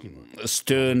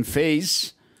stern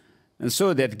face. And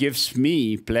so that gives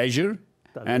me pleasure,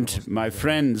 and my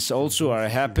friends also are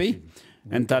happy.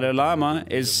 And Dalai Lama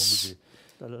is...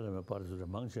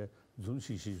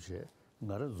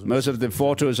 Most of the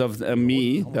photos of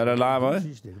me, Dalai Lama,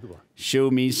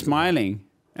 show me smiling.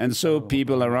 And so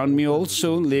people around me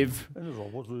also live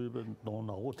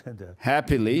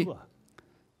happily.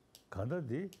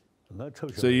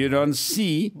 So you don't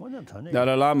see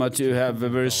Dalai Lama to have a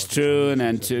very stern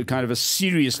and kind of a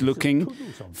serious-looking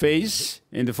face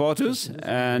in the photos,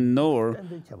 and nor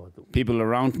people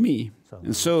around me.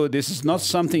 And so this is not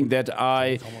something that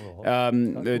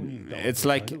it's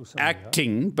like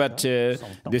acting, but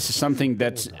this is something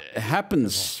that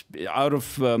happens out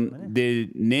of the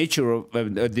nature of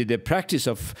the practice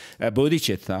of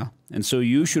bodhicitta. And so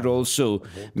you should also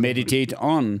meditate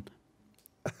on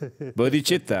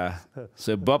bodhicitta.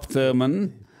 So Bob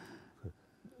Thurman,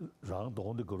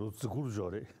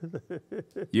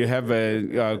 you have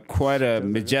quite a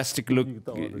majestic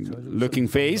looking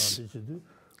face,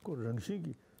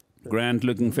 grand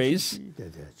looking face.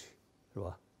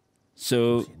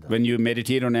 So when you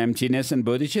meditate on emptiness and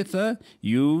bodhicitta,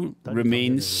 you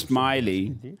remain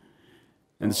smiling.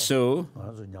 And so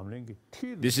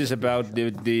this is about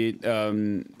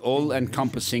the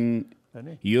all-encompassing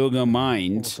yoga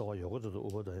mind. So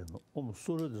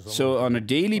on a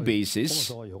daily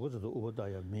basis,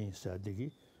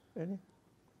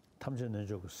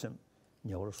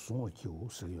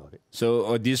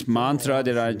 so this mantra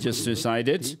that I just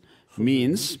recited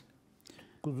means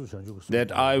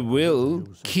that I will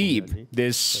keep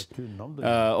this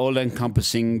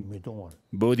all-encompassing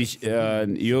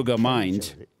yoga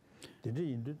mind.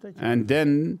 And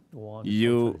then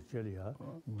you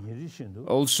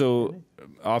also,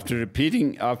 after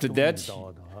repeating, after that,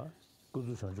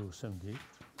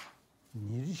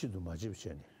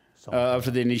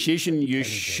 after the initiation, you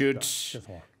should,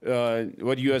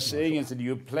 what you are saying is that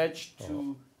you pledge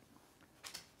to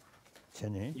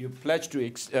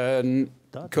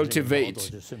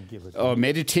cultivate or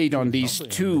meditate on these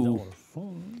two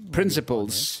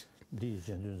principles.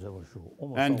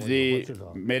 And the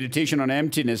meditation on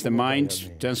emptiness, the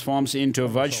mind transforms into a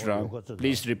Vajra.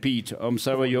 Please repeat. Om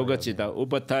Sarva Yoga Citta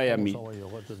Upatayami.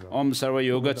 Om Sarva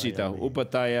Yoga Citta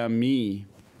Upatayami.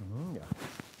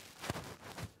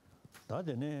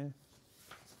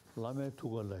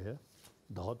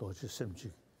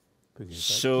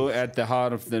 So at the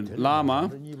heart of the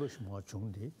Lama,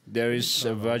 there is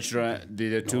a Vajra,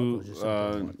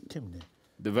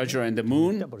 the Vajra and the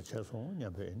moon.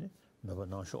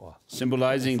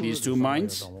 symbolizing these two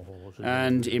minds,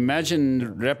 and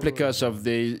imagine replicas of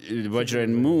the Vajra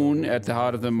and moon at the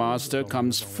heart of the master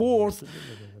comes forth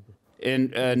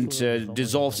and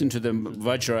dissolves into the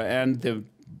Vajra and the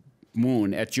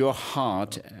moon at your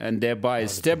heart, and thereby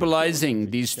stabilizing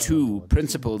these two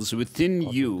principles within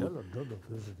you.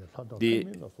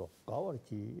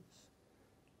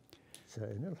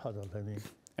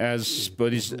 As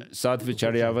Bodhisattva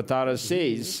Charyavatara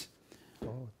says,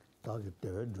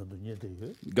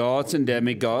 gods and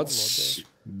demigods,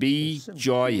 be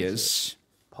joyous.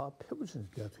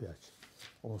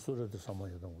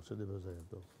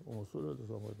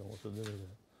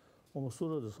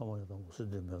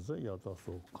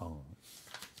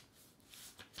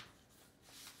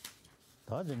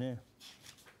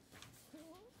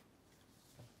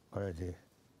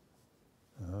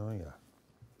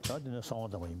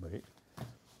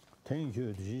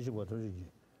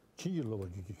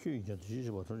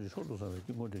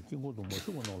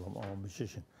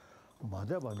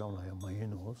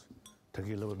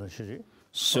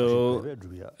 So,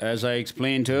 as I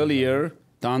explained earlier,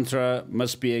 Tantra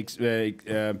must be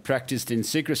practiced in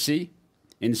secrecy,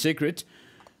 in secret.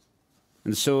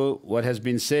 And so what has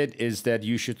been said is that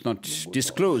you should not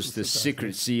disclose the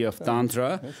secrecy of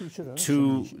Tantra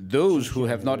to those who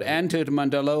have not entered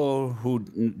mandala or who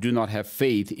do not have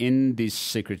faith in this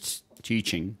secret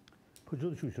teaching.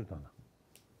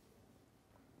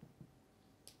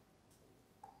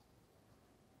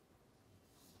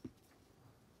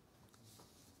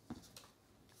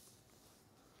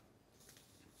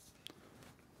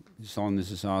 This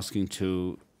is asking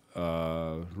to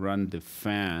run the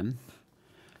fan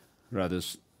rather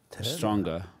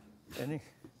stronger.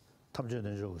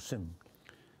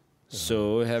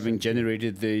 So, having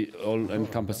generated the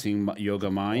all-encompassing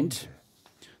yoga mind,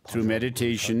 through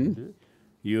meditation,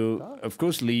 you, of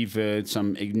course, leave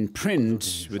some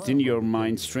imprint within your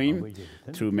mind stream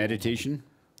through meditation.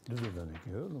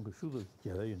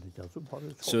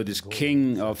 So, this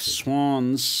king of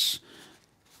swans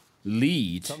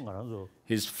lead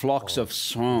his flocks of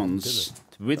swans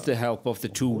with the help of the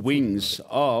two wings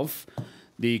of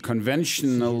the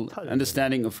conventional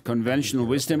understanding of conventional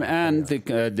wisdom and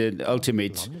the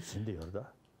ultimate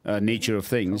nature of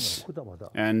things,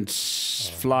 and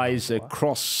flies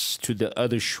across to the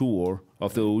other shore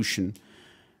of the ocean.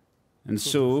 And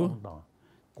so,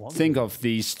 think of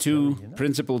these two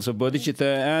principles of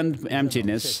bodhicitta and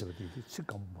emptiness,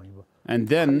 and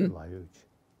then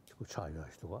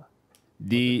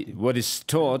what is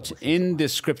taught in the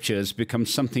scriptures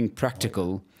becomes something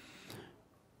practical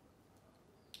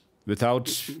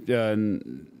without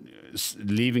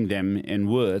leaving them in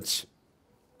words.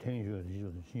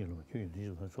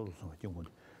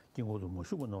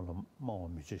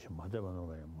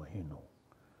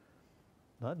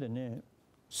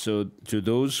 So, to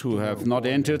those who have not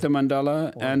entered the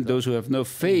mandala and those who have no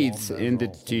faith in the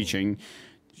teaching,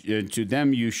 to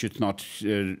them you should not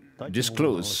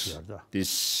disclose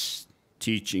this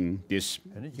teaching, this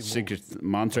secret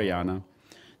mantrayana.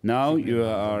 Now you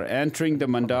are entering the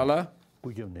mandala.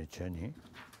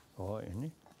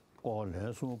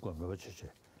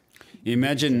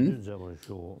 Imagine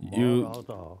you,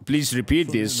 please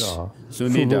repeat this.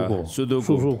 Sunida,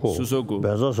 Sudoku, Susoku,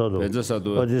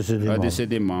 Benzasadu,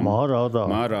 Adisiddhimam,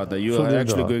 Maharada. You are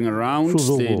actually going around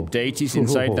the deities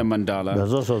inside the mandala.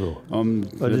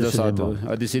 Benzasadu,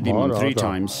 Adisiddhimam 3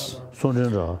 times.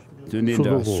 Sunida,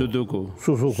 Sudoku,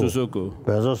 Susoku,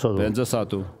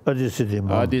 Benzasadu,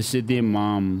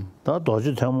 Adisiddhimam.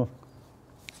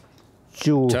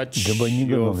 Touch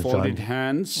your folded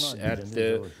hands at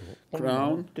the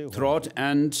crown, throat,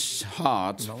 and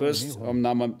heart. First, Om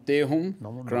Nama Tehum,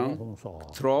 crown,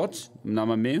 throat,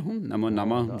 Nama Mehum, Namo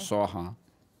Nama Swaha,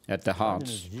 at the heart.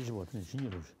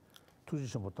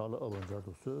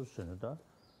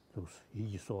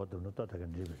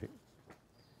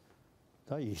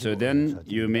 So then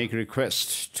you make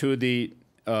request to the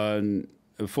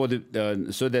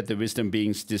so that the wisdom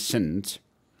beings descend.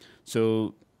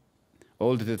 So,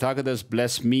 all the Tathagatas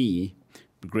bless me.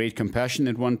 Great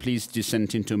compassionate one, please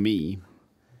descend into me,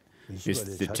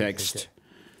 is the text.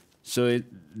 So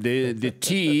the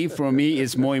T for me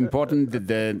is more important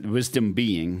than the wisdom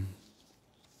being.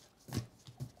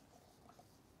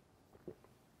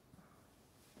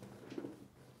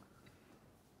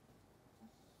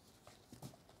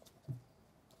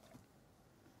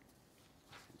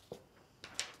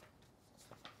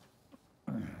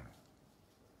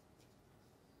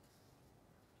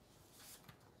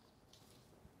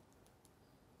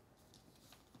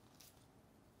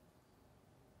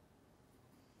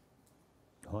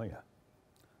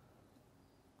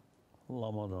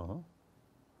 The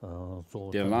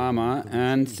Lama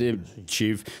and the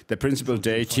chief, the principal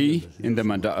deity in the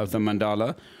of the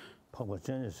mandala,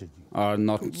 are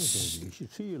not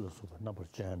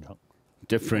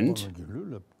different.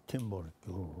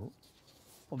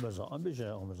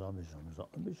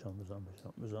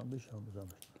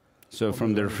 So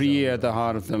from the rear at the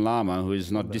heart of the Lama, who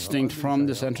is not distinct from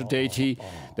the central deity,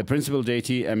 the principal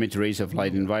deity emits rays of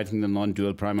light, inviting the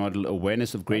non-dual primordial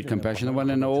awareness of great compassion of one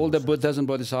and all. The Buddhas and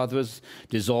Bodhisattvas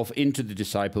dissolve into the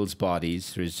disciples'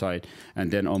 bodies, recite,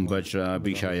 and then Om Vajra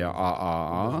Bhikshaya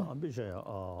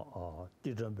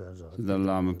The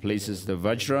Lama places the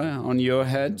Vajra on your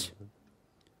head.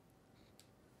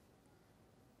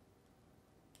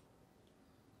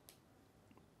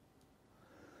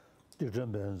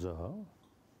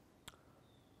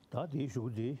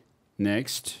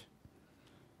 Next,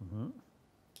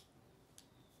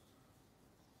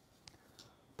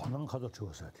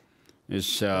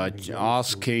 is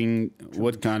asking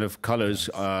what kind of colors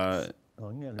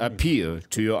appear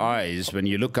to your eyes when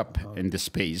you look up in the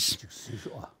space.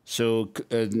 So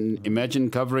imagine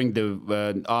covering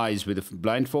the eyes with a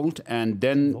blindfold and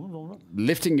then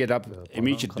lifting it up,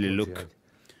 immediately look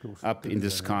up in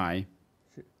the sky,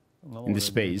 in the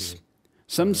space.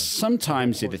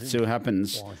 Sometimes it so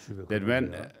happens that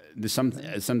when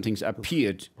some things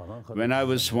appeared, when I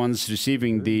was once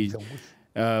receiving the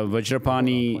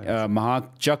Vajrapani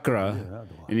Mahachakra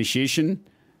initiation,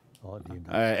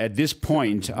 at this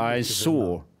point I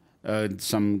saw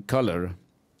some color.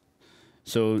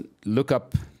 So look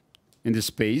up in the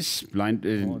space,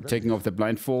 taking off the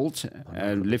blindfold,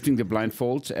 lifting the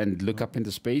blindfold and look up in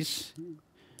the space.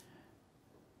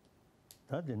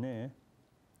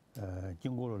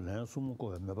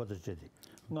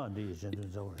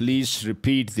 Please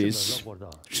repeat this. You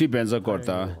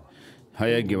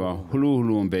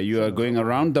are going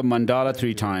around the mandala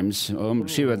 3 times.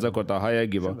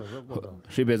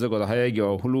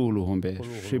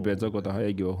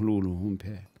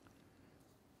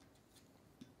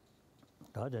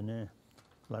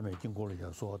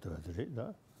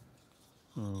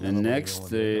 And next,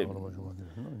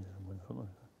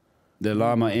 the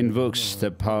Lama invokes the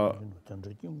power,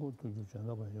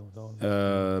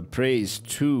 praise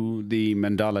to the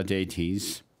mandala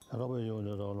deities.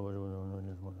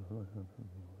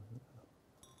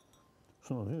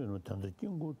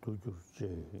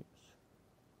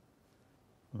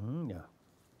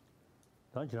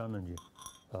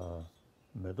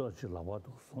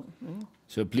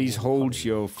 So please hold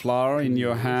your flower in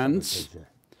your hands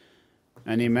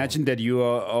and imagine that you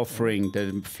are offering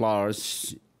the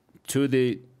flowers to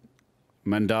the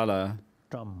mandala,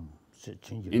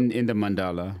 in the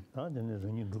mandala.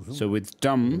 So with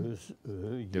Dham,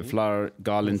 the flower,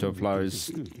 garland of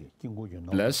flowers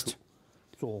blessed.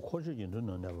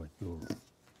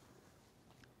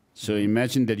 So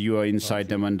imagine that you are inside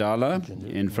the mandala,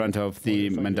 in front of the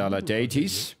mandala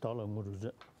deities.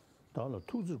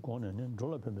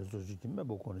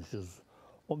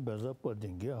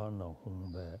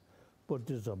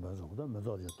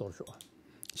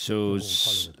 So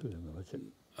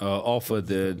offer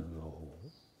the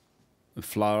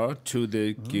flower to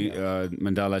the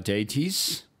mandala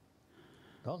deities.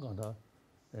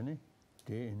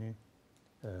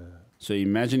 So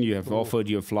imagine you have offered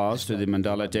your flowers to the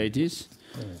mandala deities.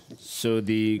 So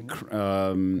the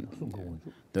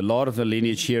Lord of the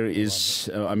lineage here is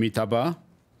Amitabha.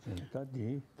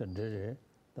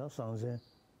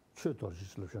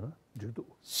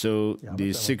 So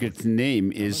the secret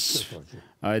name is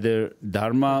either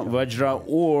Dharma Vajra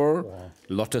or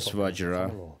Lotus Vajra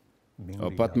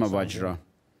or Padma Vajra.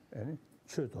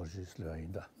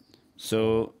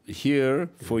 So here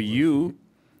for you,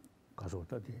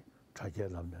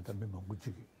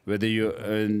 whether you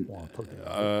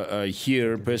are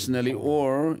here personally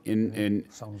or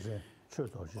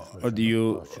or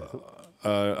you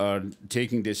are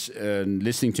taking this and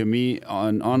listening to me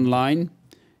online,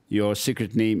 your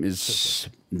secret name is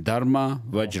Dharma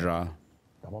Vajra.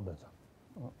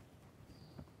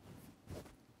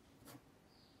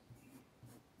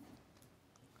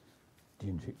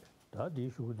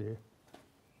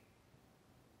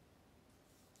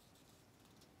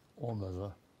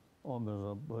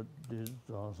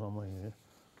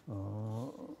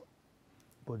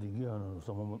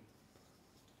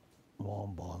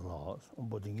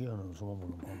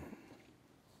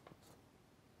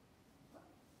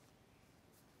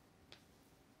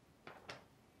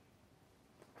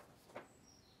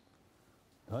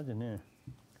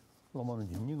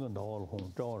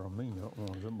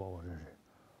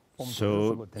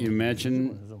 So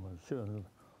imagine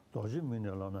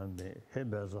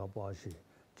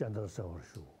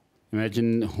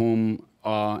Imagine Hum,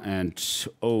 Ah, and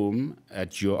Om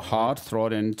at your heart,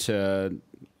 throat, and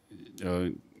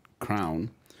crown.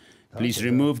 Please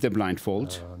remove the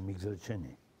blindfold.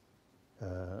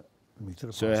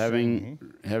 So having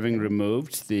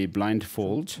removed the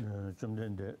blindfold,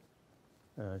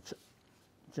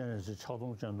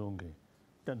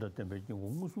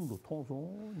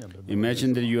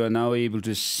 imagine that you are now able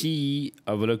to see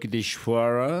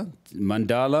Avalokiteshvara,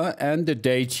 mandala, and the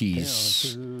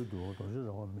deities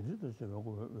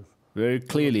very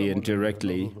clearly and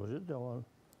directly.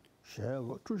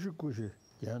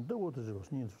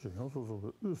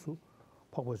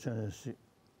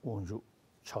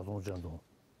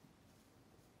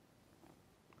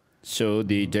 So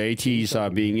the deities are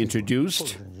being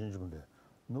introduced.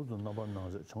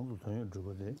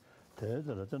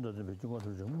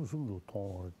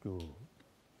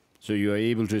 So you are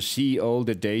able to see all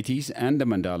the deities and the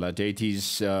mandala.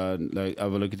 Deities like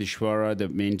Avalokiteshvara, the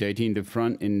main deity in the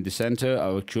front, in the center,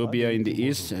 Avakshobhya in the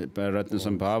east,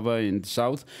 Ratnasambhava in the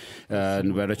south,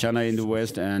 and Vairocana in the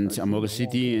west, and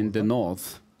Amoghasiddhi in the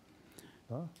north.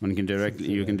 You can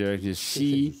directly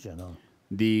see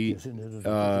the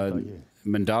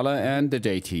mandala and the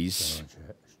deities,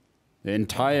 the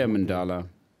entire mandala,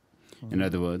 in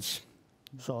other words.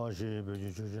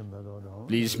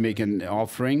 Please make an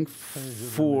offering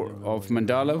of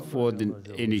mandala for the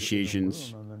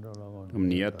initiations.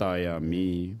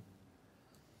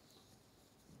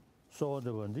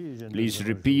 Please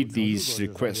repeat these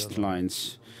request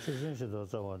lines.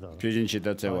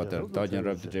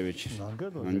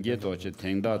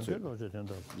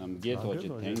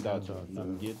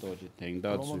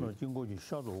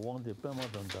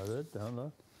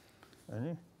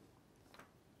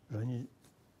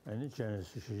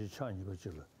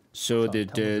 So the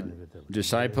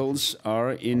disciples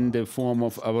are in the form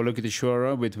of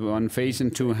Avalokiteshvara with one face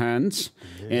and two hands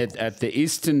at the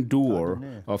eastern door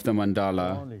of the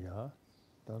mandala.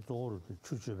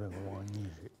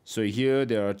 So here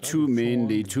there are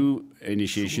mainly two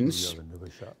initiations,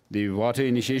 the water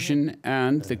initiation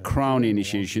and the crown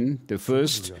initiation. The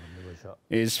first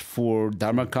is for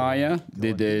Dharmakaya,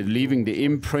 leaving the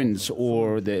imprints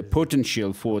or the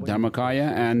potential for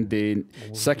Dharmakaya, and the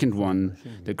second one,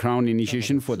 the crown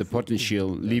initiation, for the potential,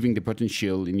 leaving the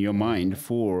potential in your mind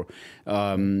for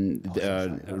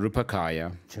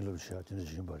Rupakaya.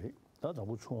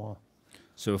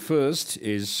 So first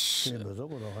is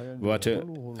water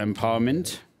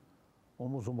empowerment.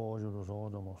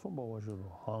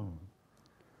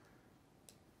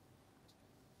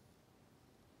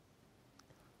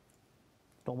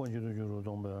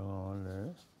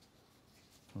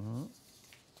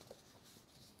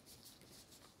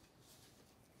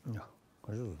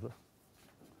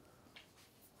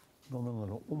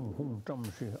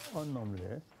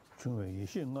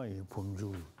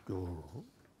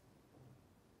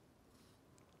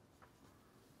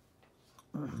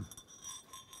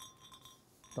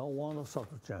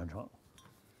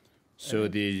 So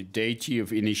the deity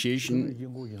of initiation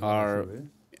are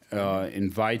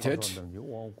invited,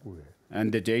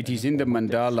 and the deities in the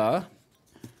mandala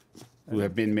who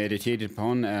have been meditated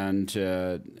upon and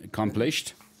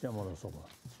accomplished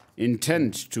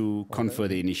intend to confer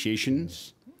the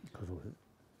initiations.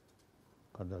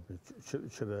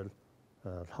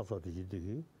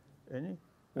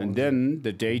 And then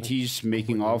the deities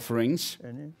making offerings.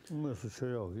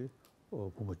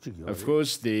 Of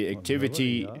course, the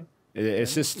activity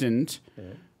assistant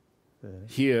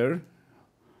here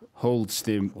holds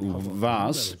the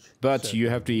vase, but you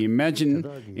have to imagine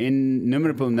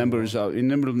innumerable numbers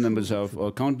of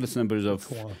or countless numbers of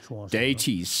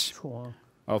deities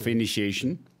of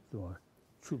initiation.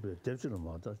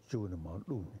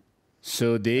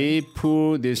 So they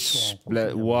pour this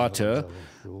water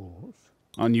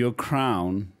on your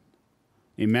crown.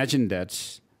 Imagine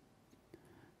that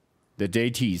the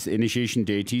deities, initiation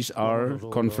deities, are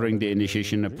conferring the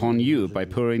initiation upon you by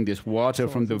pouring this water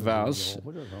from the vase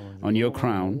on your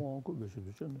crown.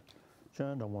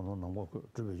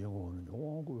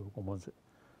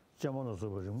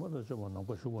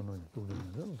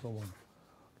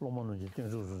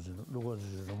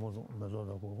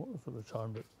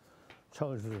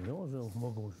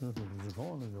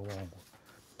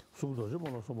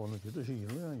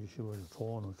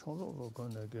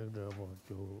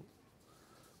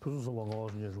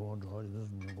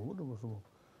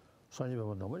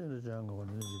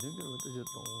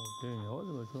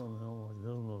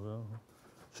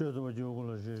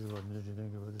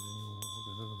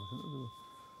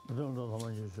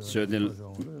 So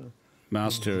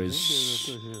master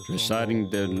is reciting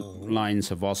the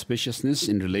lines of auspiciousness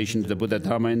in relation to the Buddha,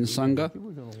 Dharma, and Sangha.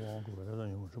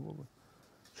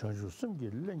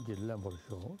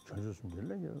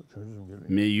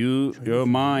 May your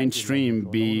mind stream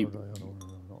be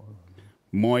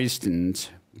moistened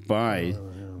by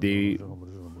the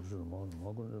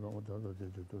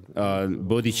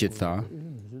bodhicitta.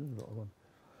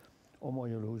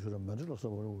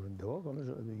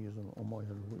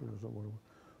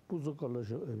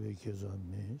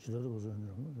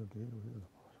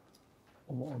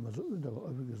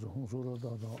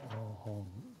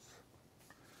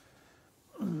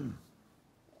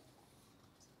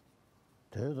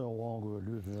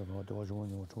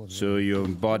 So your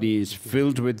body is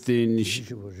filled with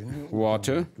the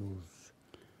water,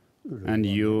 and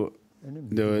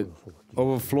the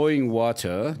overflowing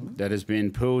water that has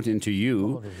been poured into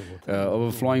you,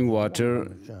 overflowing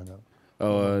water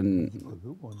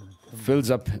fills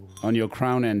up on your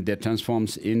crown, and that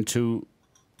transforms into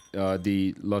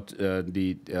the lot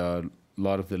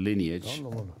of the lineage,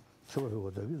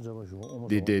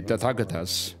 the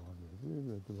Tathagatas.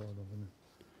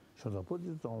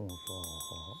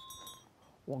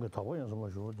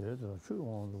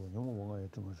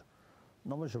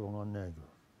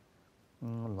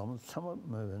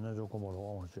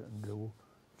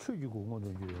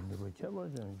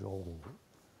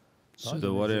 So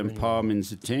the water empowerment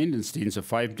is attained, and states of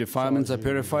 5 defilements are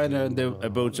purified, and the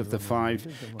abodes of the 5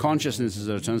 consciousnesses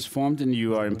are transformed, and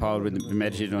you are empowered with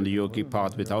meditate on the yogic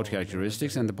path without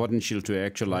characteristics, and the potential to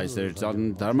actualize the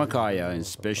resultant Dharmakaya is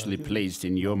specially placed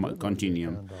in your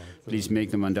continuum. Please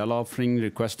make the mandala offering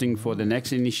requesting for the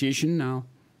next initiation now.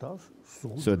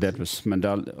 So that was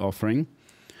mandala offering.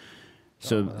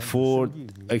 So for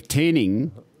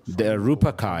attaining the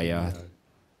Rupakaya,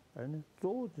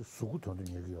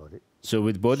 so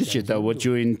with bodhicitta, what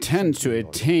you intend to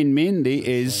attain mainly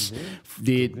is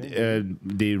the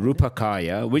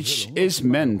Rupakaya, which is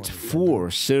meant for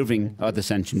serving other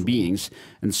sentient beings.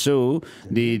 And so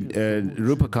the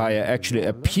Rupakaya actually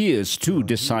appears to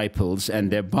disciples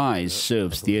and thereby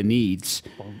serves their needs.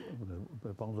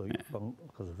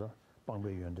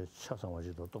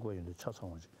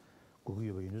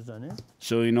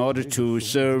 So in order to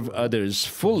serve others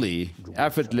fully,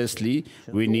 effortlessly,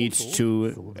 we need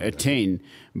to attain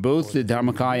both the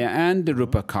Dharmakaya and the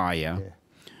Rupakaya,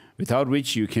 without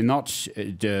which you cannot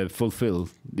fulfill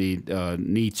the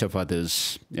needs of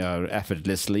others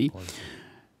effortlessly.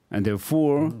 And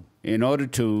therefore, in order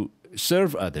to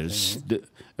serve others,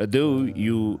 though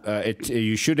you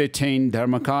should attain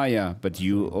Dharmakaya, but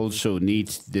you also need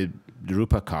the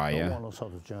Rupakaya.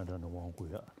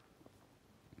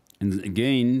 And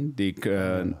again, the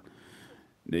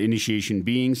initiation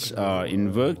beings are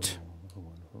invoked.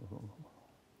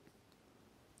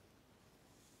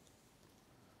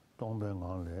 So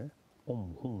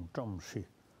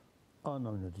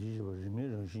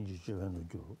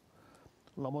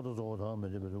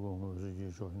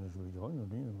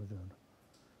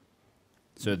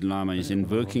the Lama is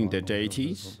invoking the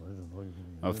deities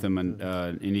of the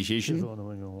initiation.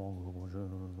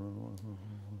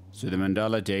 So the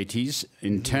mandala deities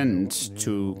intend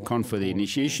to confer the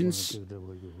initiations.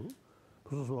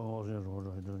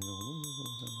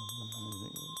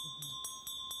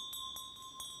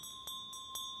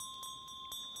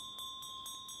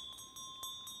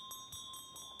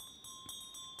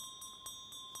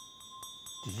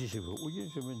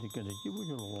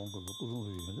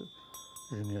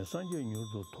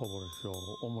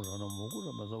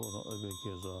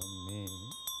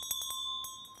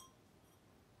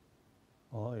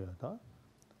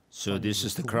 So this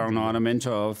is the crown ornament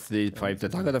of the 5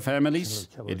 Tathagata families.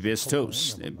 It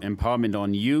bestows empowerment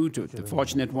on you, to the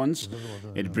fortunate ones.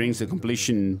 It brings to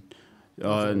completion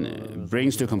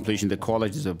the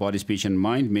qualities of body, speech, and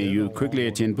mind. May you quickly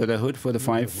attain Buddhahood for the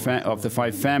 5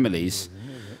 families.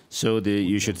 So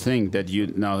you should think that you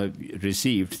now have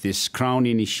received this crown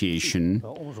initiation.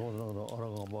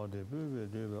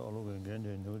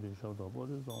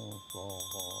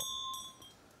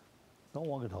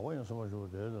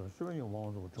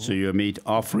 So you made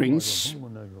offerings.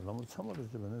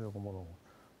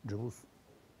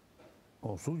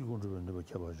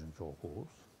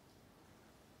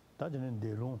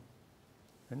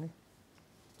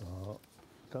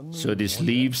 So this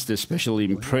leaves the special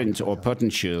imprint or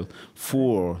potential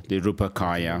for the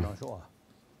Rupakaya.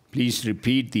 Please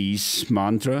repeat these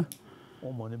mantra.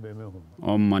 Om Mani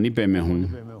Padme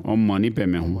Hum, Om Mani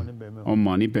Padme Hum, Om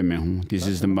Mani Padme Hum. This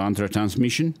is the mantra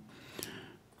transmission.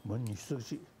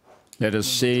 Let us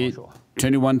say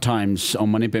 21 times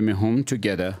Om Mani Padme Hum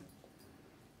together.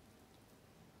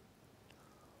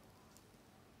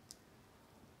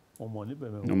 So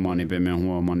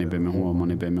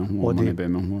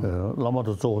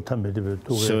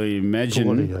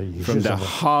imagine from the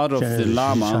heart of the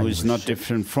Lama, who is not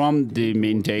different from the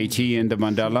main deity in the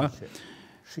mandala,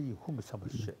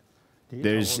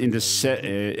 there is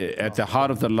at the heart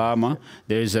of the Lama,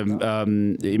 there is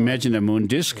imagine a moon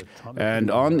disk, and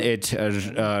on it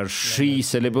a Shri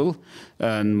syllable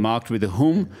marked with a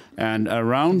hum, and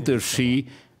around the Shri,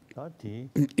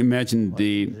 imagine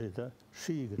the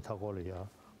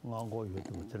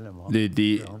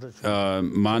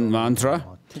mantra,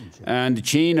 and the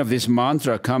chain of this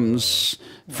mantra comes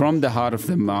from the heart of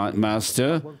the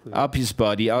master up his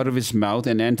body, out of his mouth,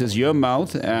 and enters your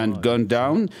mouth and gone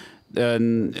down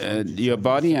your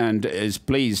body and is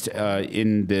placed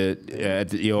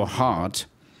at your heart,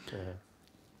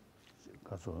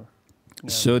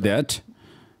 so that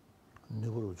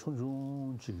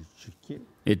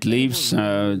it leaves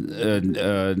some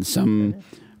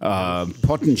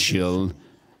potential,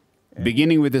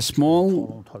 beginning with a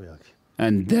small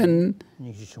and then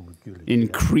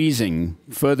increasing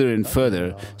further and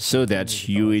further, so that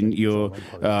your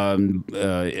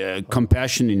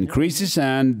compassion increases,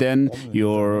 and then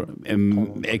your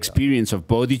experience of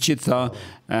bodhicitta,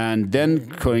 and then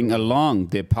going along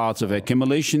the paths of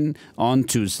accumulation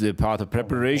onto the path of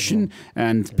preparation,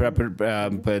 and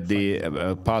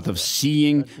the path of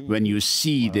seeing, when you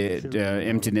see the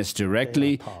emptiness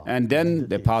directly, and then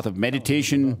the path of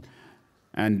meditation,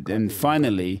 and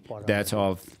finally that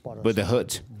of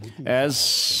Buddhahood.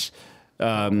 As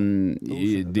we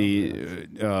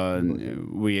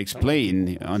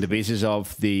explain on the basis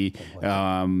of the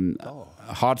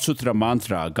Heart Sutra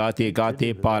mantra, Gate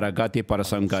Gate Para Gate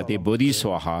Parasam Gate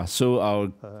Bodhiswaha. So our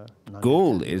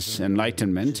goal is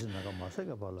enlightenment.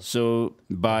 So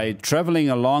by traveling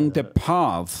along the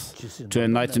path to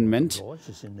enlightenment,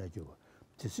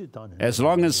 as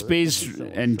long as space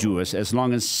endures, as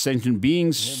long as sentient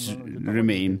beings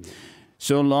remain,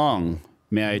 so long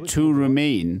may I too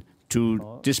remain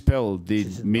to dispel the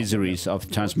miseries of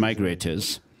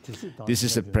transmigrators. This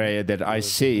is a prayer that I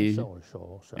say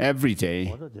every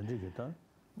day.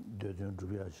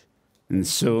 And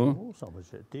so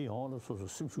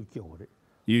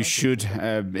you should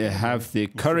have the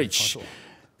courage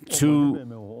to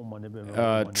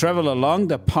travel along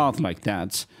the path like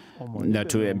that,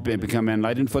 to become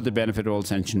enlightened for the benefit of all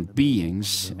sentient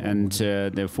beings. And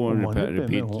therefore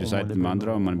recite the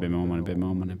mantra.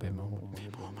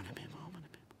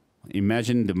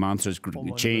 Imagine the mantra's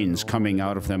chains coming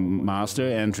out of the master,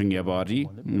 entering your body.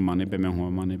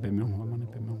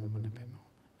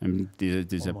 And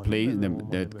there's a place,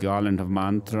 that garland of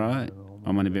mantra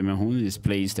is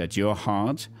placed at your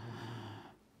heart.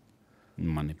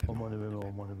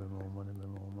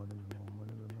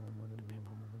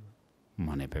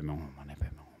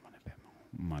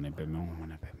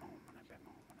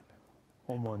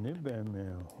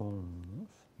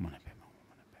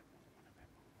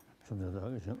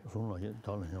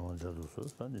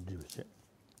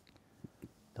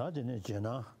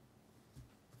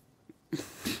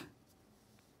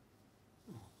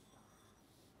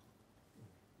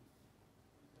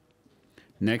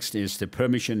 Next is the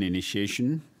permission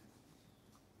initiation.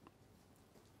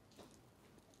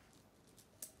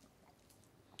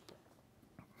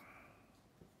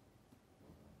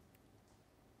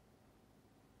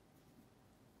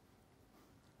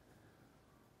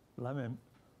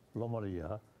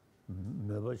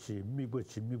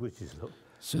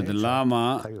 So the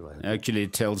Lama actually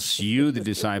tells you, the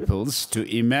disciples, to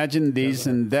imagine this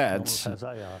and that,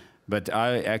 but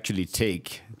I actually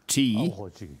take tea.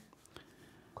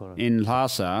 In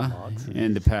Lhasa,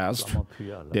 in the past,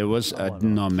 there was a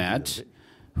nomad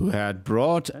who had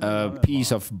brought a piece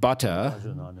of butter,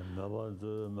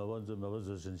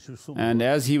 and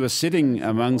as he was sitting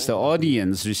amongst the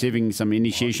audience receiving some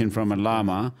initiation from a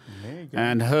Lama,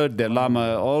 and heard the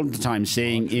Lama all the time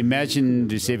saying, imagine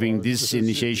receiving this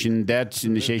initiation, that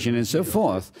initiation, and so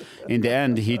forth. In the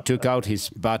end, he took out his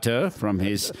butter from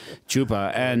his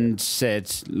chupa and said,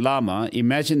 Lama,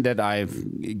 imagine that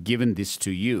I've given this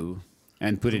to you,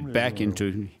 and put it back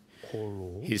into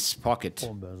his pocket.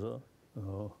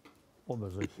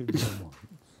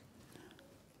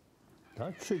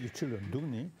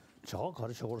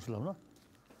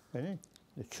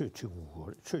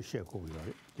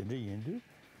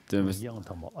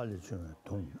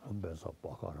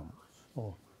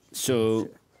 So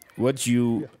what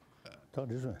you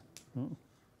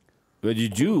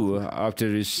do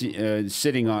after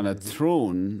sitting on a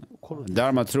throne,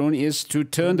 Dharma throne, is to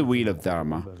turn the wheel of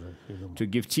Dharma, to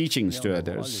give teachings to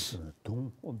others.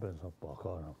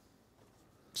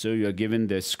 So you are given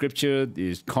the scripture,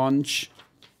 the conch.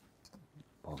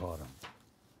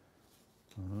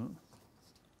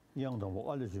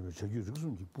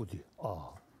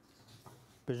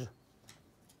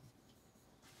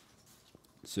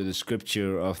 So the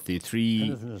scripture of the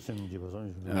three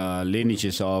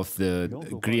lineages of the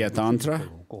Kriya Tantra.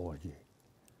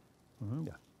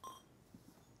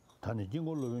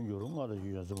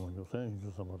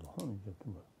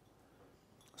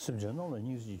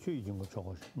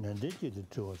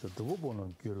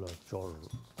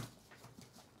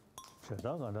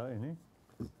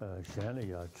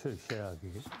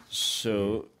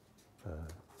 So,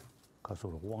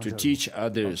 to teach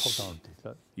others,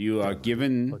 you are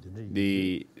given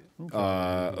the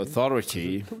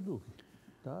authority.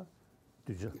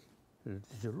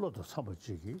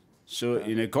 So,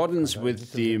 in accordance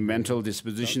with the mental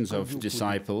dispositions of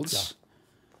disciples,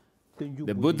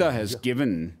 the Buddha has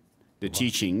given the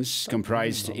teachings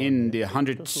comprised in the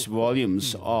 100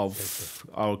 volumes of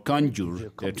our Kanjur,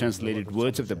 the translated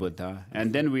words of the Buddha.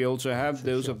 And then we also have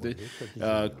those of the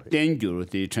Tenjur,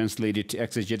 the translated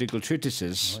exegetical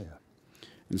treatises.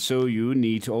 And so you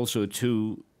need also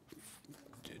to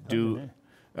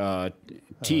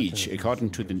teach according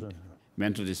to the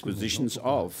mental dispositions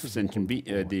of sentient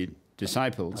the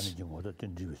disciples.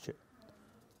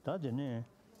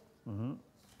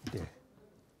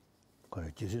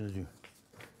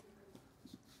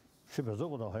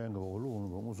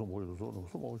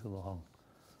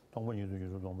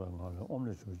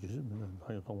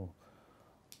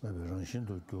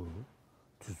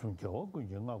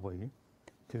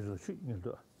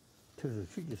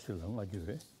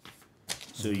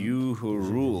 So you who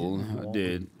rule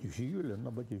the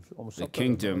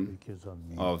kingdom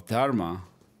of Dharma,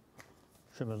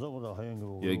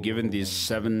 you're given these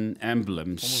 7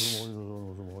 emblems,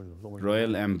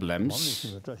 royal emblems.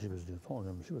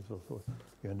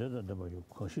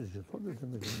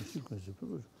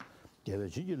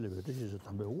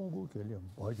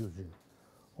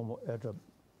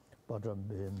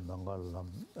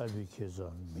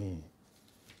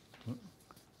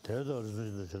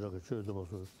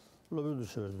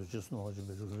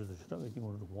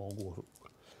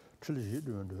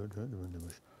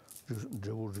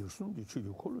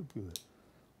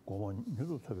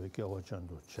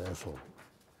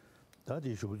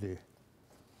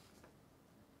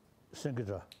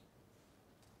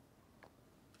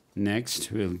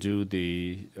 Next, we'll do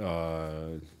the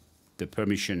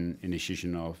permission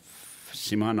initiation of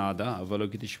Simhanada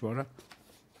Avalokiteshvara.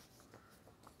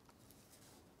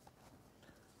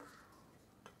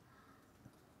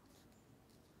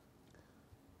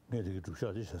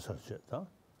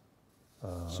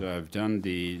 So I've done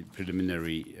the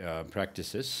preliminary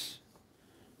practices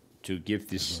to give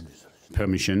this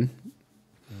permission.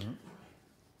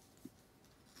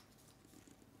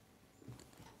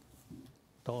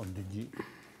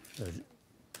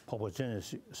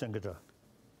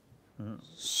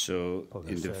 So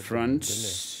in the front,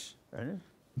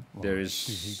 there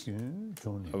is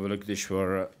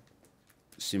Avalokiteshvara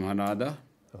Simhanada.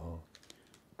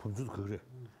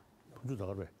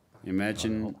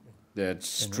 Imagine that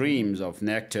streams of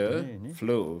nectar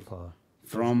flow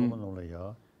from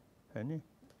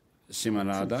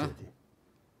Simhanada,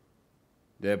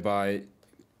 thereby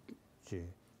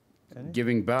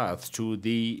giving birth to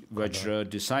the Vajra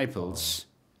disciples.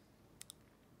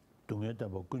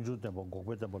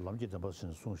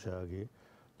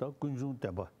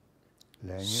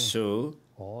 So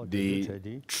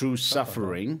the true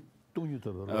suffering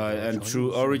and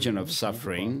true origin of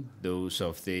suffering, those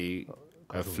of the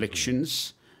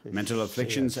afflictions, mental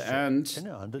afflictions and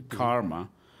karma,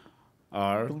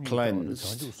 are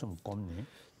cleansed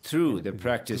through the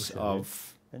practice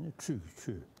of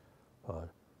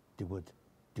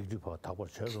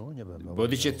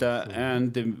bodhicitta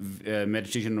and the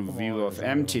meditation of view of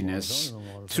emptiness,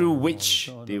 through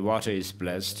which the water is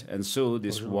blessed, and so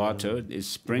this water is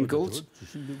sprinkled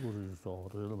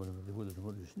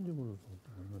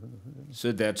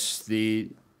so that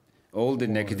all the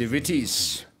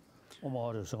negativities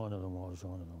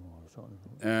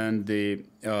and the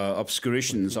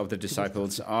obscurations of the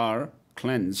disciples are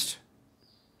cleansed.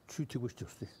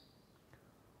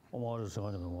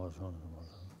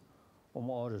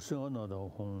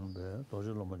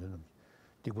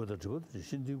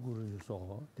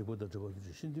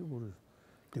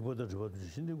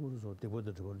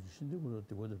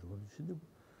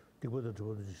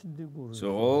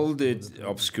 So all the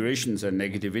obscurations and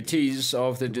negativities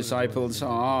of the disciples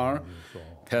are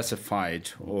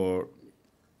pacified or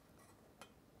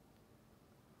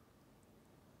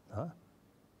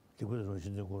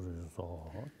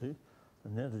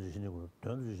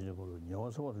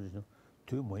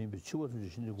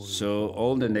So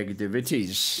all the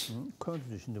negativities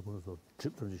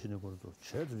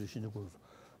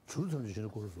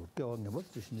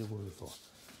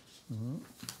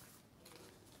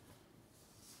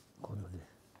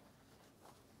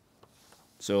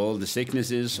so all the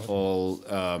sicknesses, all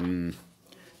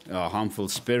harmful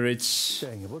spirits,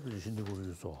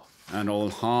 and all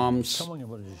harms,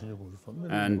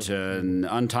 and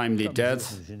untimely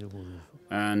death,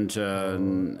 and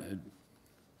all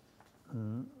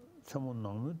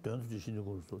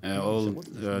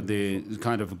the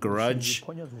kind of grudge,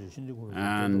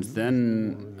 and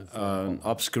then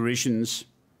obscurations,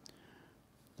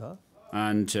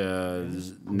 and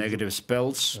negative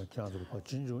spells,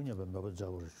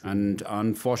 and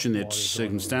unfortunate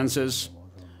circumstances,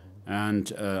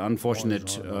 and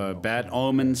unfortunate bad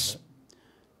omens,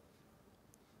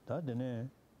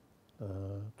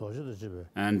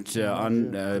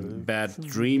 and bad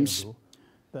dreams,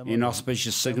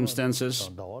 inauspicious circumstances,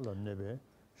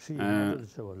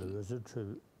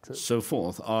 so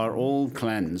forth, are all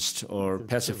cleansed or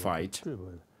pacified.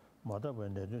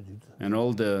 And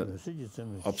all the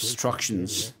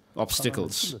obstructions,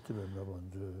 obstacles.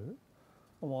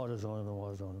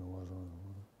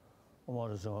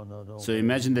 So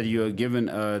imagine that you are given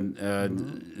a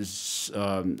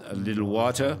little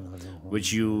water,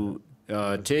 which you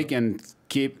take and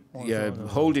keep,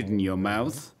 hold it in your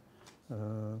mouth,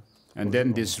 and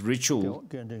then this ritual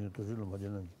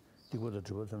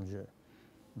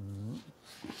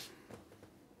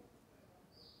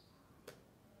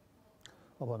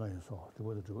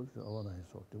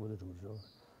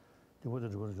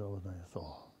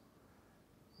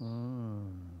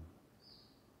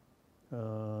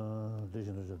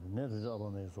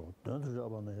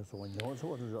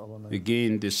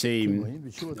again, the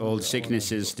same, all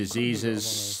sicknesses,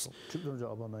 diseases,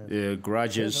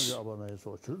 grudges,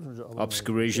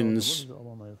 obscurations,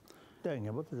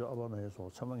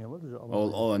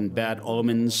 all on bad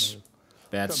omens,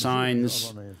 bad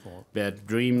signs, bad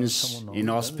dreams,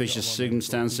 inauspicious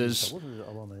circumstances,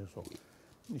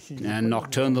 and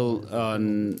nocturnal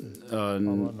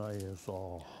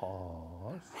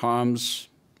harms,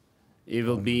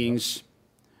 evil beings,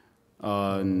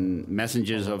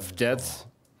 messengers of death,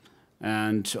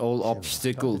 and all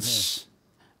obstacles,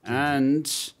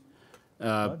 and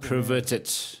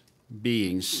perverted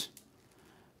beings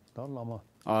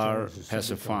are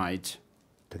pacified.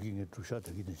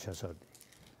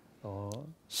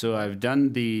 So I've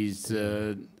done these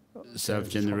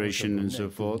self-generation and so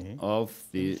forth of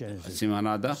the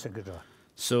Simhanada.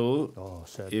 So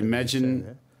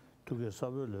imagine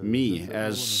me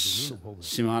as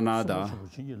Simhanada,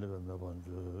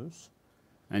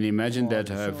 and imagine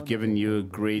that I have given you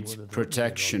great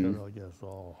protection.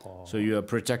 So you are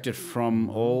protected from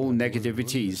all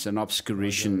negativities and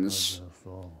obscurations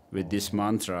with this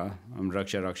mantra,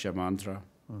 Raksha Raksha mantra.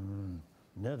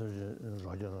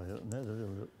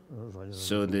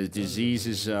 So the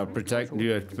diseases are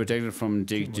you are protected from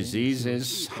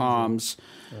diseases, harms,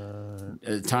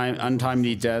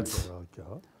 untimely death,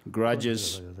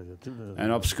 grudges,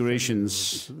 and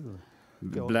obscurations,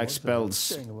 black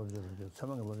spells,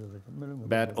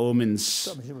 bad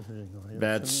omens,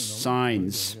 bad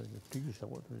signs,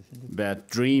 bad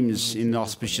dreams,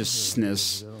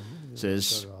 inauspiciousness,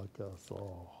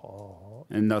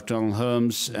 and nocturnal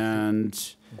harms,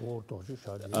 and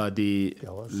the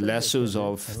lassos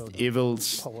of evil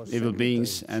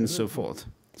beings, and so forth.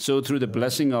 So through the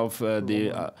blessing of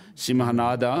the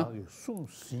Simhanada,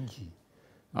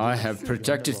 I have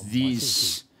protected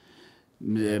these,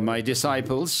 my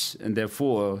disciples, and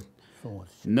therefore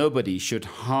nobody should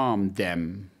harm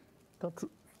them.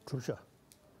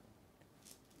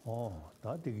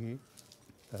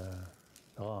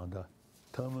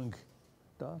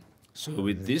 So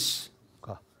with this,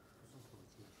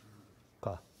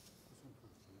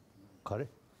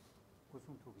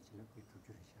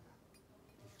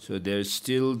 so there's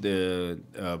still the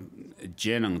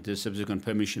Jenang, the subsequent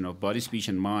permission of body, speech,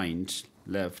 and mind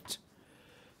left.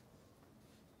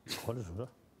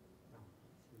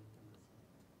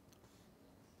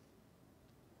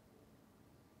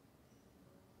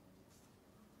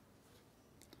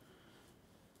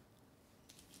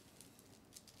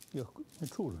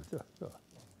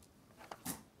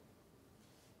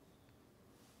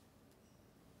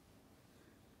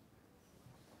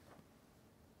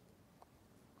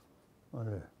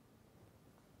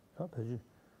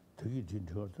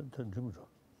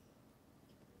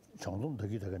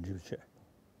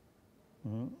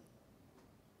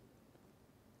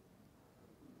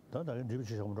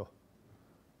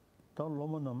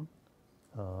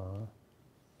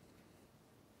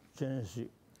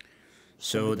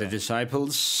 So the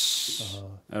disciples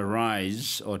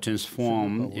arise or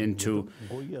transform into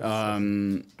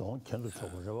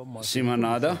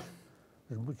Simanada.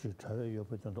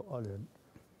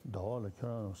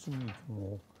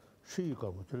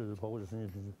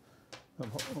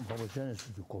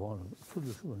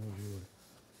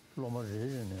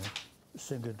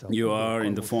 You are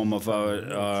in the form of our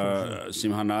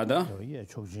Simhanada.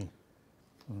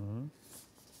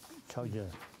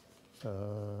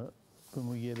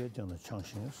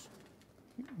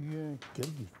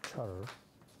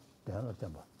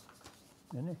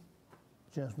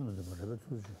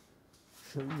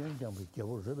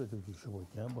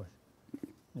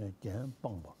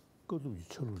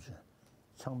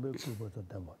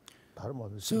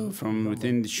 So from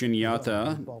within the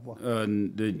Shunyata,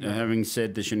 having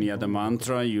said the Shunyata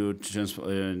mantra, you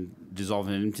dissolve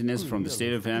in emptiness. From the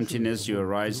state of emptiness, you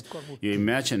arise. You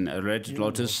imagine a red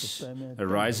lotus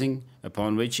arising,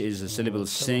 upon which is a syllable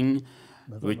sing,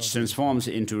 which transforms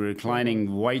into a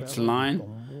reclining white lion,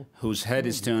 whose head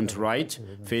is turned right,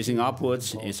 facing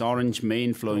upwards, its orange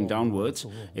mane flowing downwards.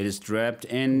 It is draped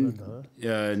in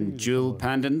jewel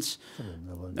pendants.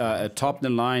 Atop the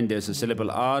line, there's a syllable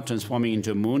R transforming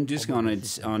into a moon disk. On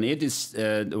it is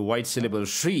the white syllable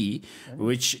Shri,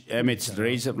 which emits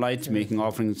rays of light, making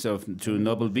offerings to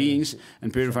noble beings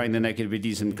and purifying the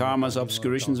negativities and karmas,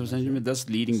 obscurations of sentiment, thus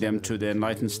leading them to the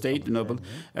enlightened state, noble.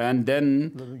 And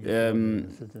then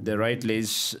the right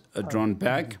lays drawn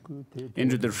back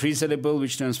into the Shri syllable,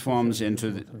 which transforms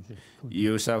into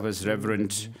yourself as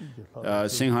Reverend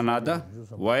Singhanada,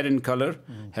 white in color,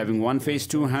 having one face,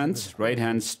 two hands, right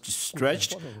hand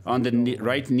stretched on the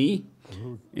right knee,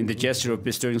 in the gesture of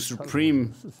bestowing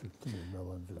supreme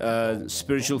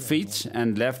spiritual feats,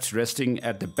 and left resting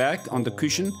at the back on the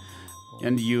cushion.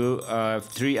 And you have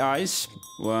three eyes,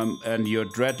 and your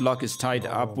dreadlock is tied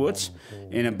upwards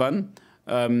in a bun,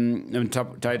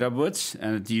 tied upwards,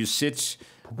 and you sit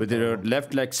with your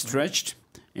left leg stretched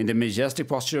in the majestic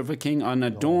posture of a king,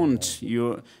 unadorned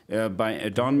by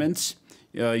adornments.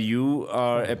 You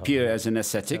appear as an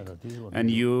ascetic, and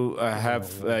you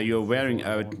you're wearing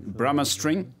a Brahma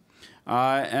string,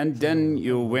 and then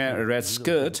you wear a red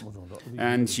skirt,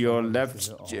 and your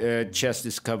left chest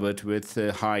is covered with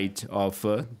the hide of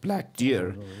a black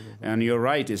deer, and your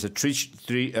right is a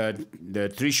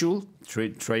the trishul,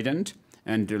 trident,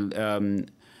 and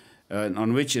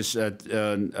on which is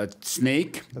a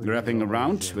snake wrapping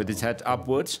around with its head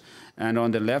upwards, and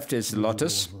on the left is a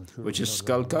lotus, which is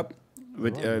skull cup.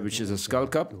 Which is a skull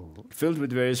cup filled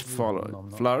with various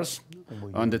flowers.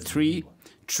 On the tree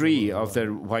of the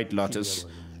white lotus,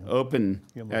 open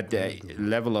at the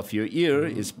level of your ear,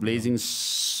 is blazing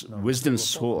wisdom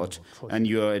sword, and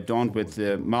you are adorned with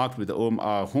marked with Om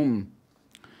Ahum.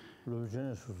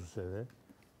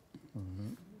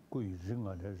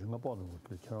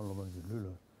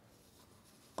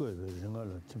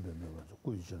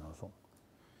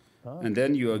 And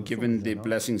then you are given the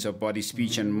blessings of body,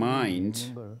 speech, and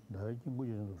mind.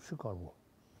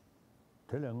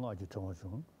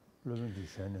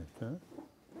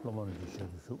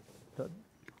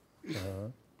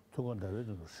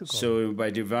 So by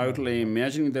devoutly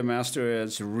imagining the Master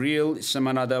as real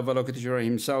Samanada Avalokiteshvara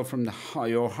himself from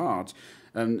your heart,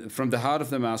 from the heart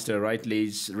of the Master, right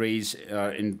rays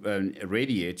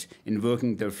radiate,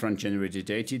 invoking the front-generated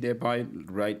deity, thereby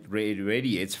right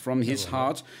radiates from his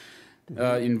heart,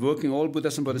 invoking all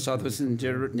Buddhas and Bodhisattvas in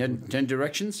 10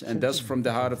 directions, and thus from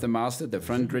the heart of the Master, the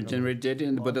front-generated deity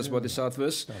and the Buddhas,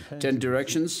 Bodhisattvas, 10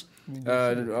 directions,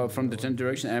 from the 10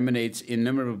 directions emanates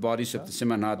innumerable bodies of the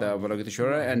Simanada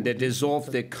Avalokiteshvara, and they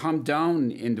dissolve, they come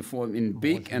down in the form in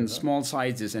big and small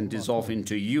sizes and dissolve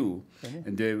into you,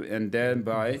 and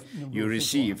thereby you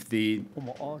receive the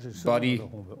body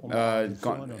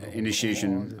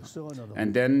initiation,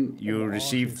 and then you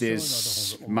receive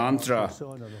this mantra,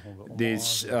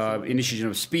 this initiation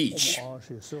of speech.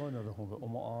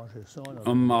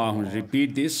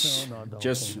 Repeat this,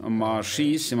 just Om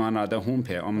Maharishi Simanada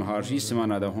Humpe, Om Maharishi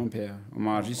Simanada Humpe, Om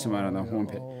Maharishi Simanada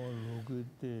Humpe.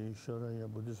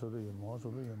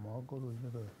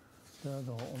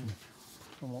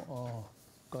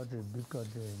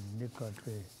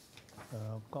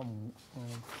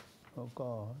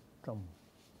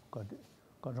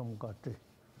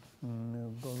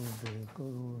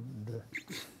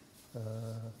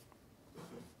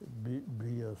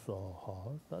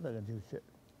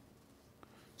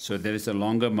 So there is a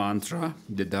longer mantra,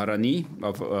 the Dharani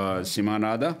of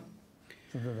Simanada.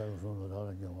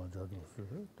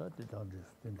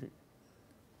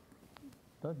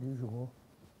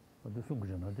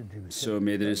 So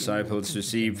may the disciples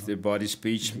receive the body,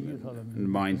 speech, and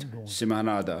mind,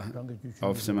 Simhanada,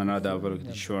 of Simhanada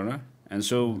Avalokiteshvara. And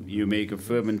so you make a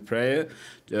fervent prayer,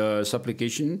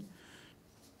 supplication,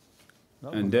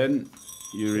 and then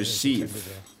you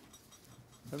receive.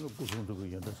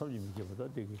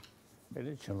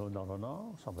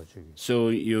 So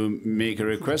you make a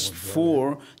request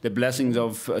for the blessings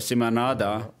of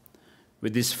Simhanada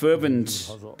with this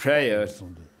fervent prayer.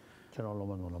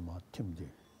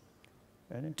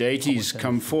 Deities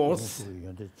come forth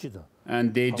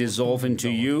and they dissolve into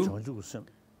you,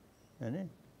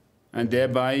 and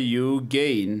thereby you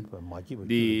gain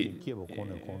the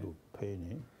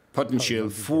potential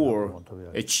for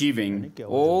achieving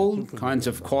all kinds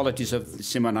of qualities of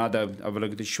Simhanada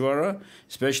Avalokiteshvara,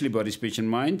 especially body, speech, and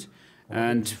mind.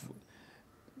 And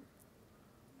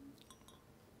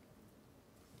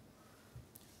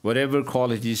whatever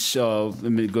qualities,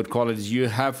 good qualities you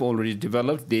have already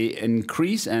developed, they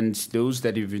increase, and those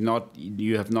that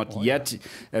you have not yet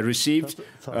received,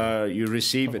 you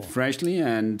receive it freshly,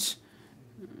 and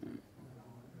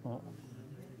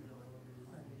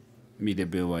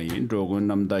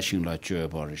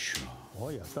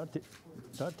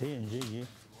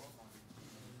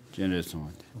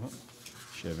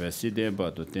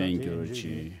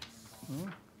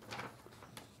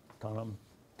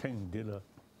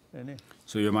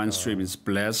so your mind stream is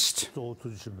blessed.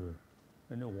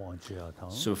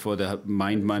 So for the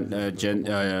mind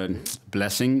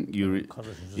blessing, you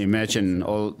imagine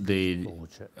all the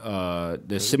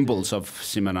symbols of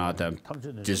Simhanada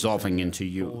dissolving into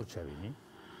you.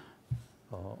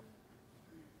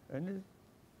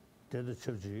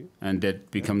 And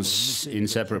that becomes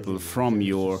inseparable from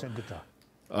your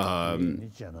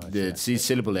the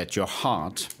syllable at your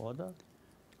heart.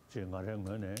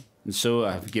 And so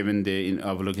I have given the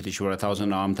Avalokiteshvara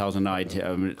 1,000-arm, 1,000-eyed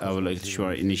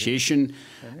Avalokiteshvara initiation,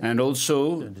 and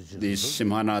also the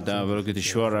Simhanada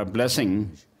Avalokiteshvara blessing.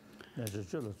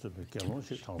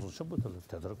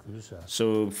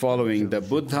 So following the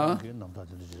Buddha,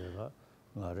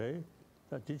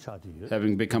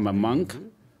 having become a monk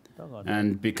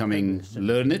and becoming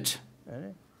learned,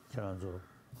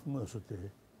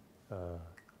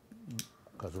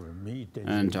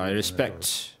 and I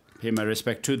pay my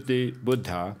respect to the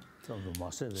Buddha.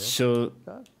 So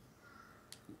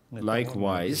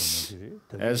likewise,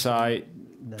 as I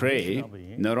pray,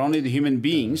 not only the human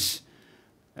beings,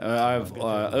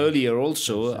 earlier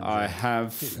also I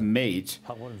have made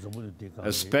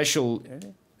a special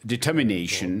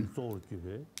determination.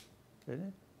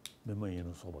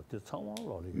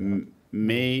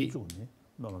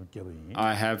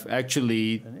 I have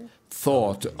actually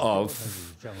thought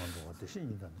of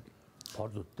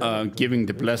giving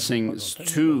the blessings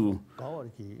to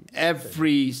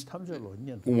everyone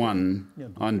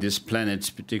on this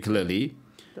planet, particularly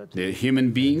the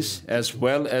human beings as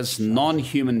well as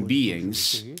non-human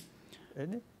beings.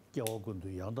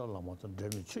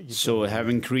 So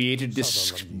having created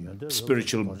this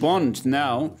spiritual bond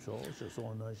now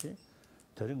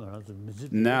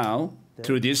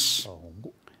through this,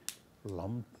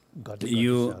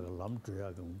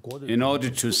 in order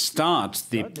to start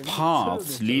the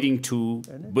path leading to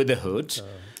Buddhahood,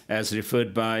 as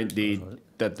referred by the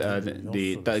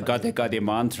Gade Gade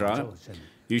mantra,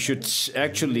 you should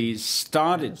actually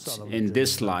start it in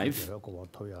this life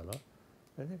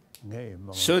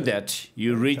so that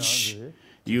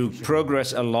you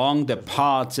progress along the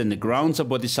paths and the grounds of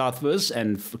bodhisattvas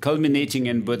and culminating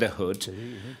in Buddhahood.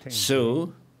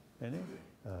 So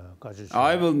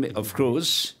I will, of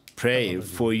course, pray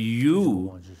for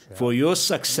you, for your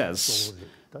success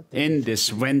in this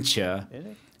venture,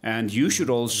 and you should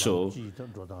also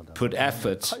put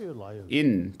effort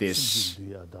in this.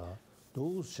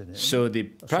 So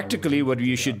practically what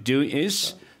you should do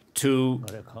is to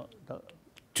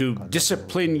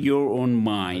discipline your own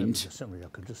mind.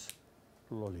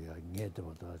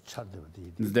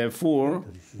 Therefore,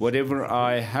 whatever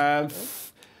I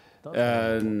have,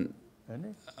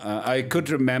 I could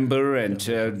remember and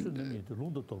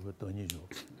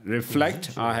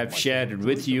reflect, I have shared it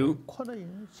with you.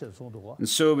 And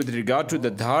so with regard to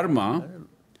the Dharma,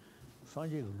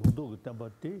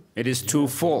 it is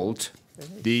twofold.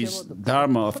 The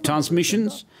Dharma of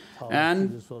transmissions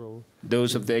and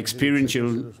those of the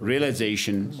experiential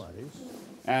realization.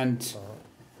 And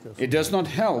it does not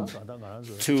help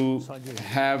to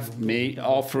have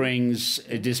offerings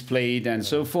displayed and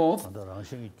so forth.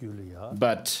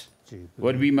 But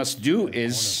what we must do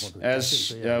is,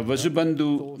 as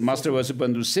Master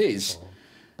Vasubandhu says,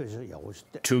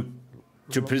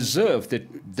 to preserve the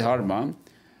Dharma,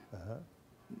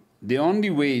 the only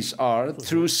ways are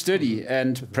through study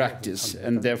and practice,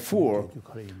 and therefore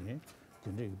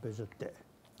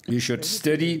you should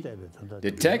study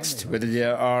the text, whether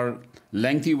there are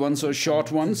lengthy ones or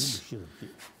short ones,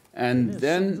 and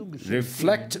then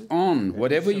reflect on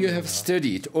whatever you have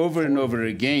studied over and over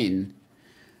again,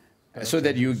 so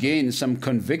that you gain some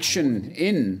conviction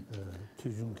in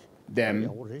them.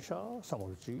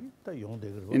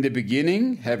 In the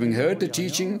beginning, having heard the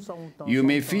teaching, you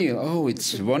may feel, oh,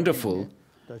 it's wonderful.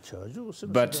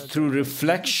 But through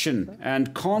reflection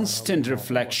and constant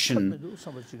reflection,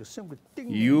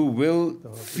 you will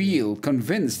feel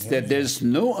convinced that there's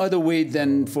no other way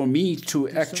than for me to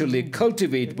actually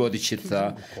cultivate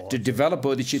bodhicitta, to develop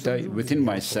bodhicitta within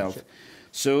myself.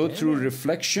 So through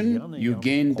reflection, you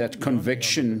gain that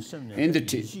conviction in the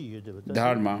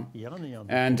Dharma.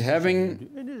 And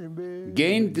having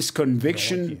gained this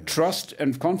conviction, trust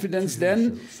and confidence,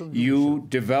 then you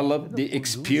develop the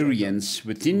experience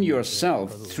within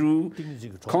yourself through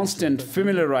constant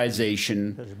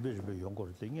familiarization.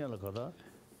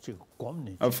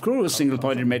 Of course,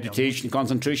 single-pointed meditation,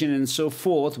 concentration and so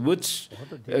forth would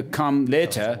come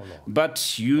later,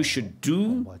 but you should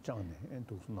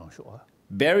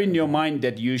bear in your mind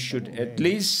that you should at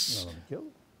least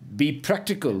be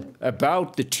practical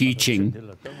about the teaching.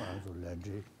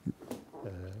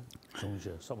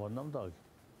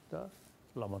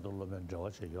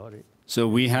 So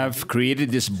we have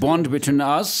created this bond between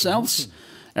ourselves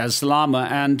as Lama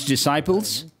and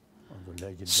disciples.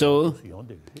 So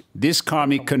this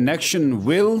karmic connection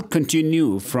will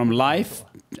continue from life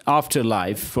after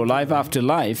life, for life after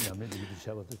life.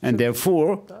 And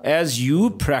therefore, as you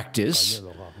practice,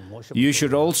 you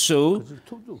should also,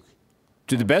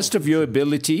 to the best of your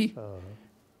ability,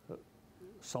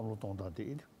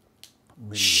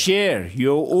 share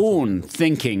your own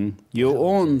thinking, your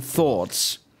own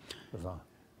thoughts,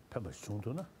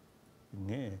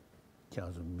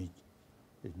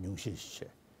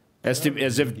 as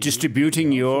if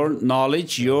distributing your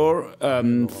knowledge, your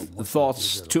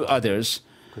thoughts to others.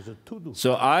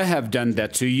 So I have done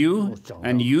that to you,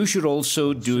 and you should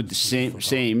also do the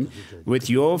same with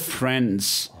your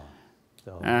friends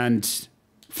and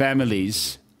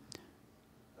families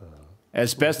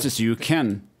as best as you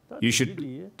can. You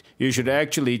should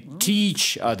actually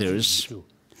teach others.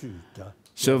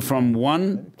 So from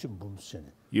one,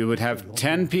 you would have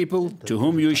 10 people to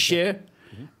whom you share,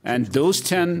 and those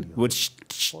 10 would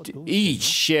each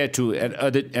share to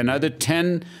another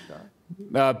 10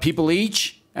 people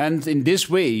each. And in this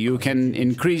way, you can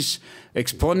increase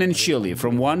exponentially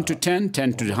from 1 to 10,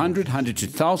 10 to 100, 100 to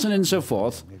 1,000, and so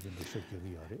forth.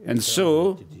 And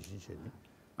so,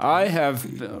 I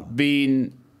have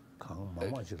been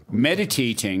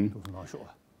meditating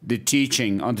the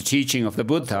teaching of the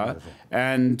Buddha,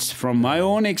 and from my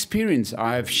own experience,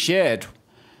 I have shared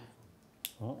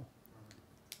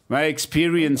my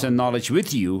experience and knowledge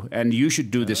with you, and you should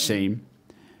do the same.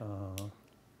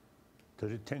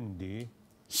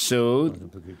 So,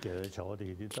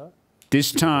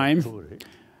 this time,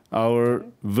 our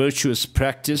virtuous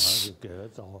practice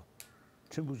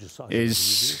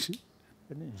is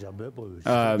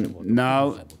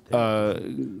now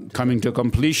coming to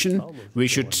completion. We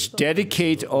should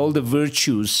dedicate all the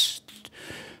virtues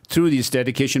through these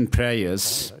dedication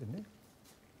prayers.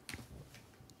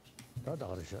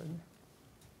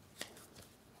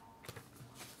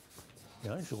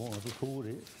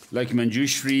 Like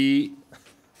Manjushri,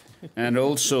 and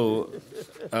also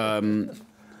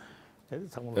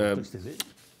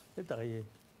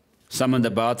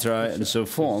Samandabhadra and so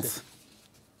forth.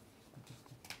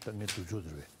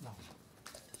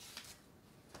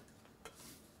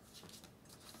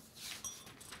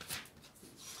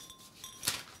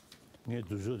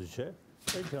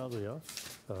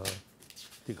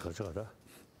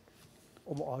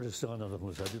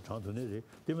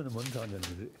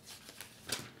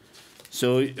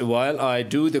 So while I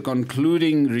do the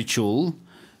concluding ritual,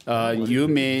 you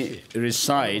may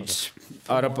recite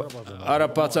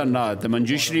Arapatana, the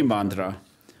Manjushri mantra.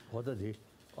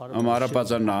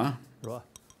 Arapatana,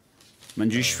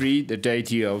 Manjushri, the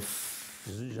deity of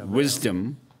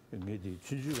wisdom.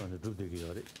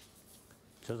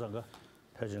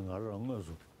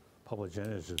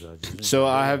 So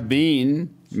I have been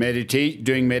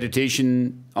doing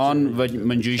meditation on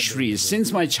Manjushri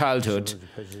since my childhood.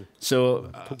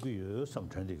 So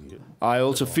I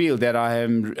also feel that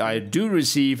I do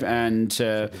receive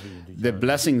the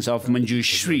blessings of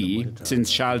Manjushri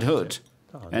since childhood,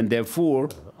 and therefore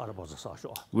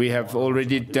We have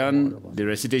already done the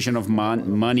recitation of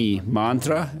money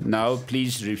mantra. Now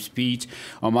please repeat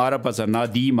Omara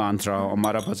Pasanadi mantra.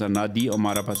 Omara Pasanadi,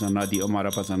 Omara Pasanadi,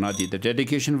 Omara Pasanadi. The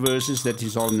dedication verses that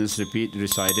His Holiness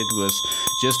recited was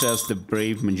just as the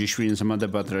brave Manjushri and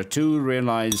Samantabhadra too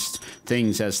realized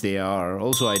things as they are.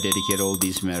 Also I dedicate all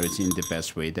these merits in the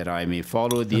best way that I may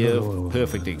follow their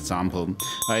perfect example.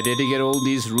 I dedicate all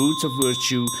these roots of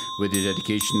virtue with the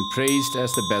dedication praised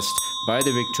as the best by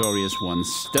the victorious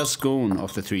ones, thus gone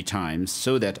of the 3 times,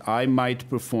 so that I might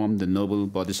perform the noble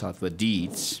bodhisattva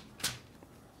deeds.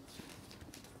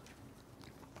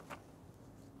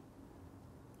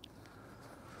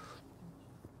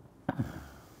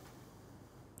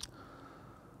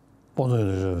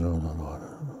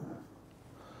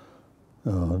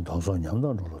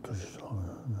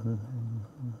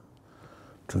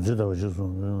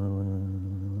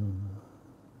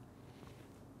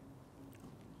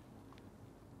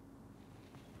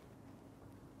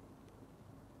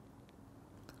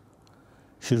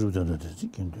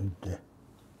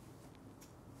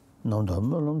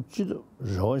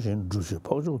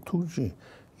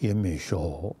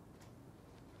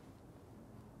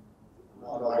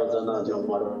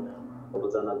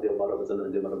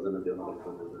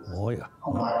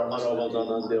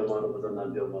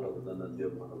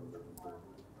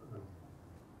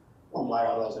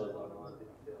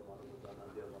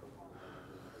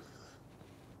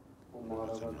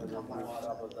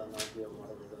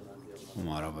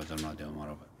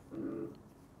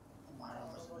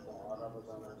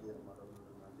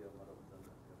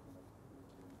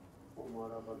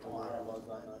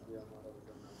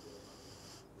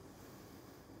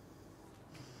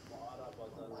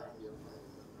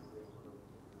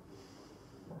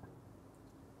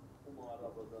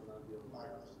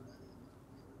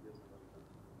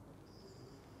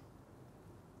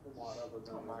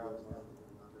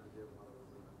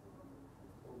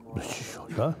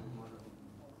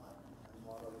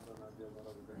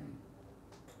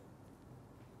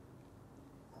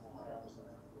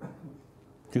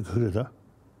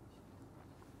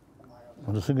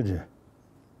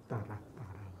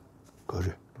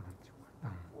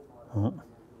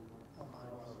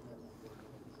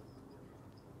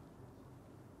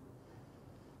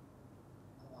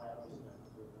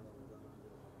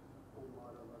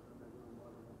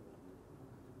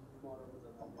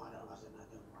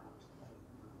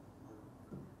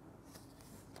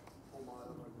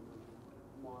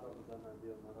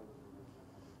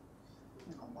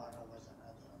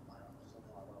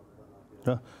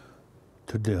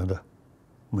 Today,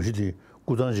 Mujidi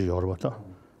Gudanji Yorbata,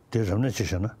 Deramne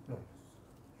Chishana.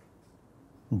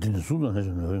 Dinsuda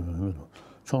National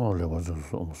Channel levels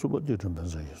of super different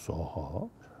so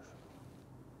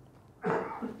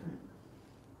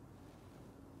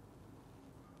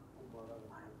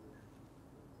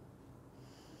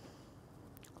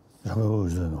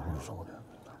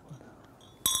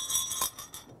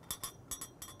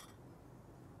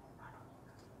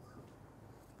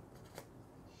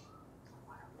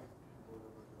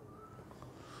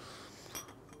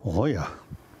Oh, yeah.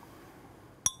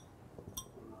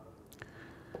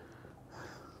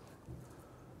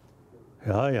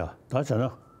 Yeah, that's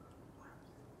enough.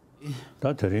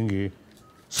 That's a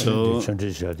So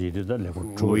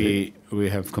we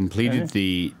have completed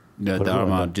the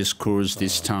Dharma discourse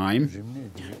this time.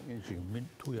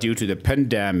 Due to the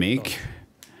pandemic,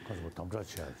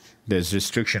 there's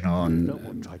restriction on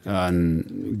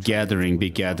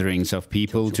big gatherings of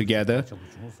people together.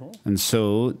 And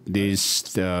so this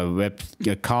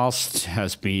webcast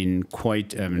has been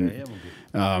quite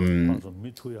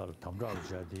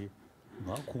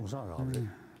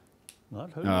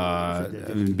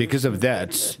because of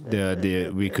that,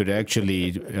 we could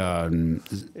actually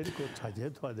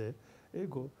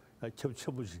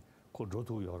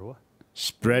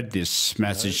spread this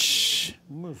message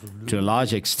to a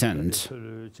large extent,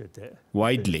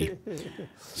 widely.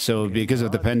 So because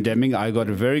of the pandemic, I got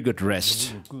a very good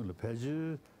rest.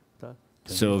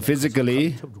 So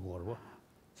physically,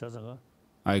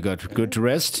 I got good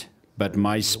rest, but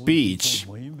my speech,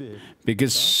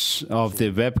 because of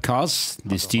the webcast,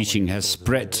 this teaching has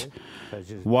spread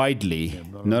widely.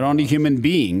 Not only human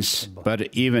beings,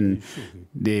 but even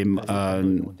the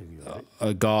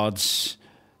gods,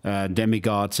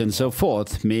 demigods, and so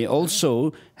forth may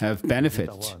also have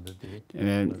benefit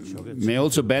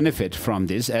from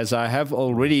this, as I have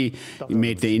already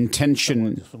made the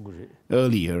intention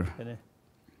earlier.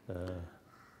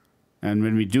 And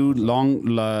when we do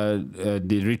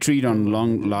the retreat on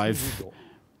long life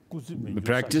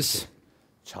practice,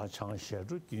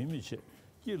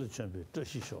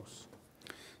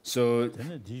 So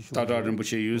Tata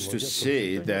Rinpoche used to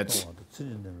say that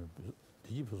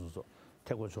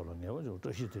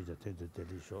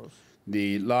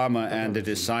the Lama and the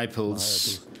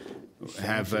disciples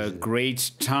have a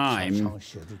great time.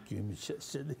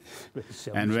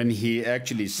 And when he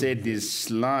actually said this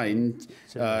line,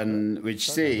 which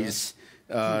says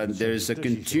there is a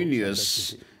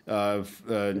continuous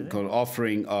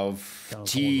offering of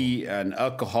tea and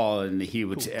alcohol, and he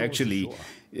would actually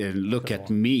look at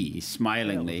me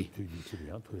smilingly.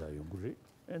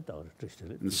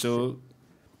 And so,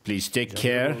 please take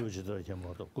care.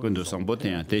 Kundu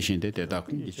samboten deshin de ta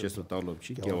kun ji cheso talo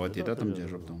chi kyawa de ta tam je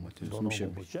rob dong ma te som she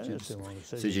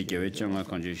se je gewe chang a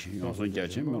kan je shi yon so ja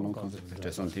chen me long kan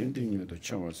te san tin din ni do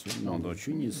chawa su nang do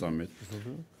chu ni samet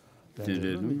de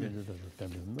de nu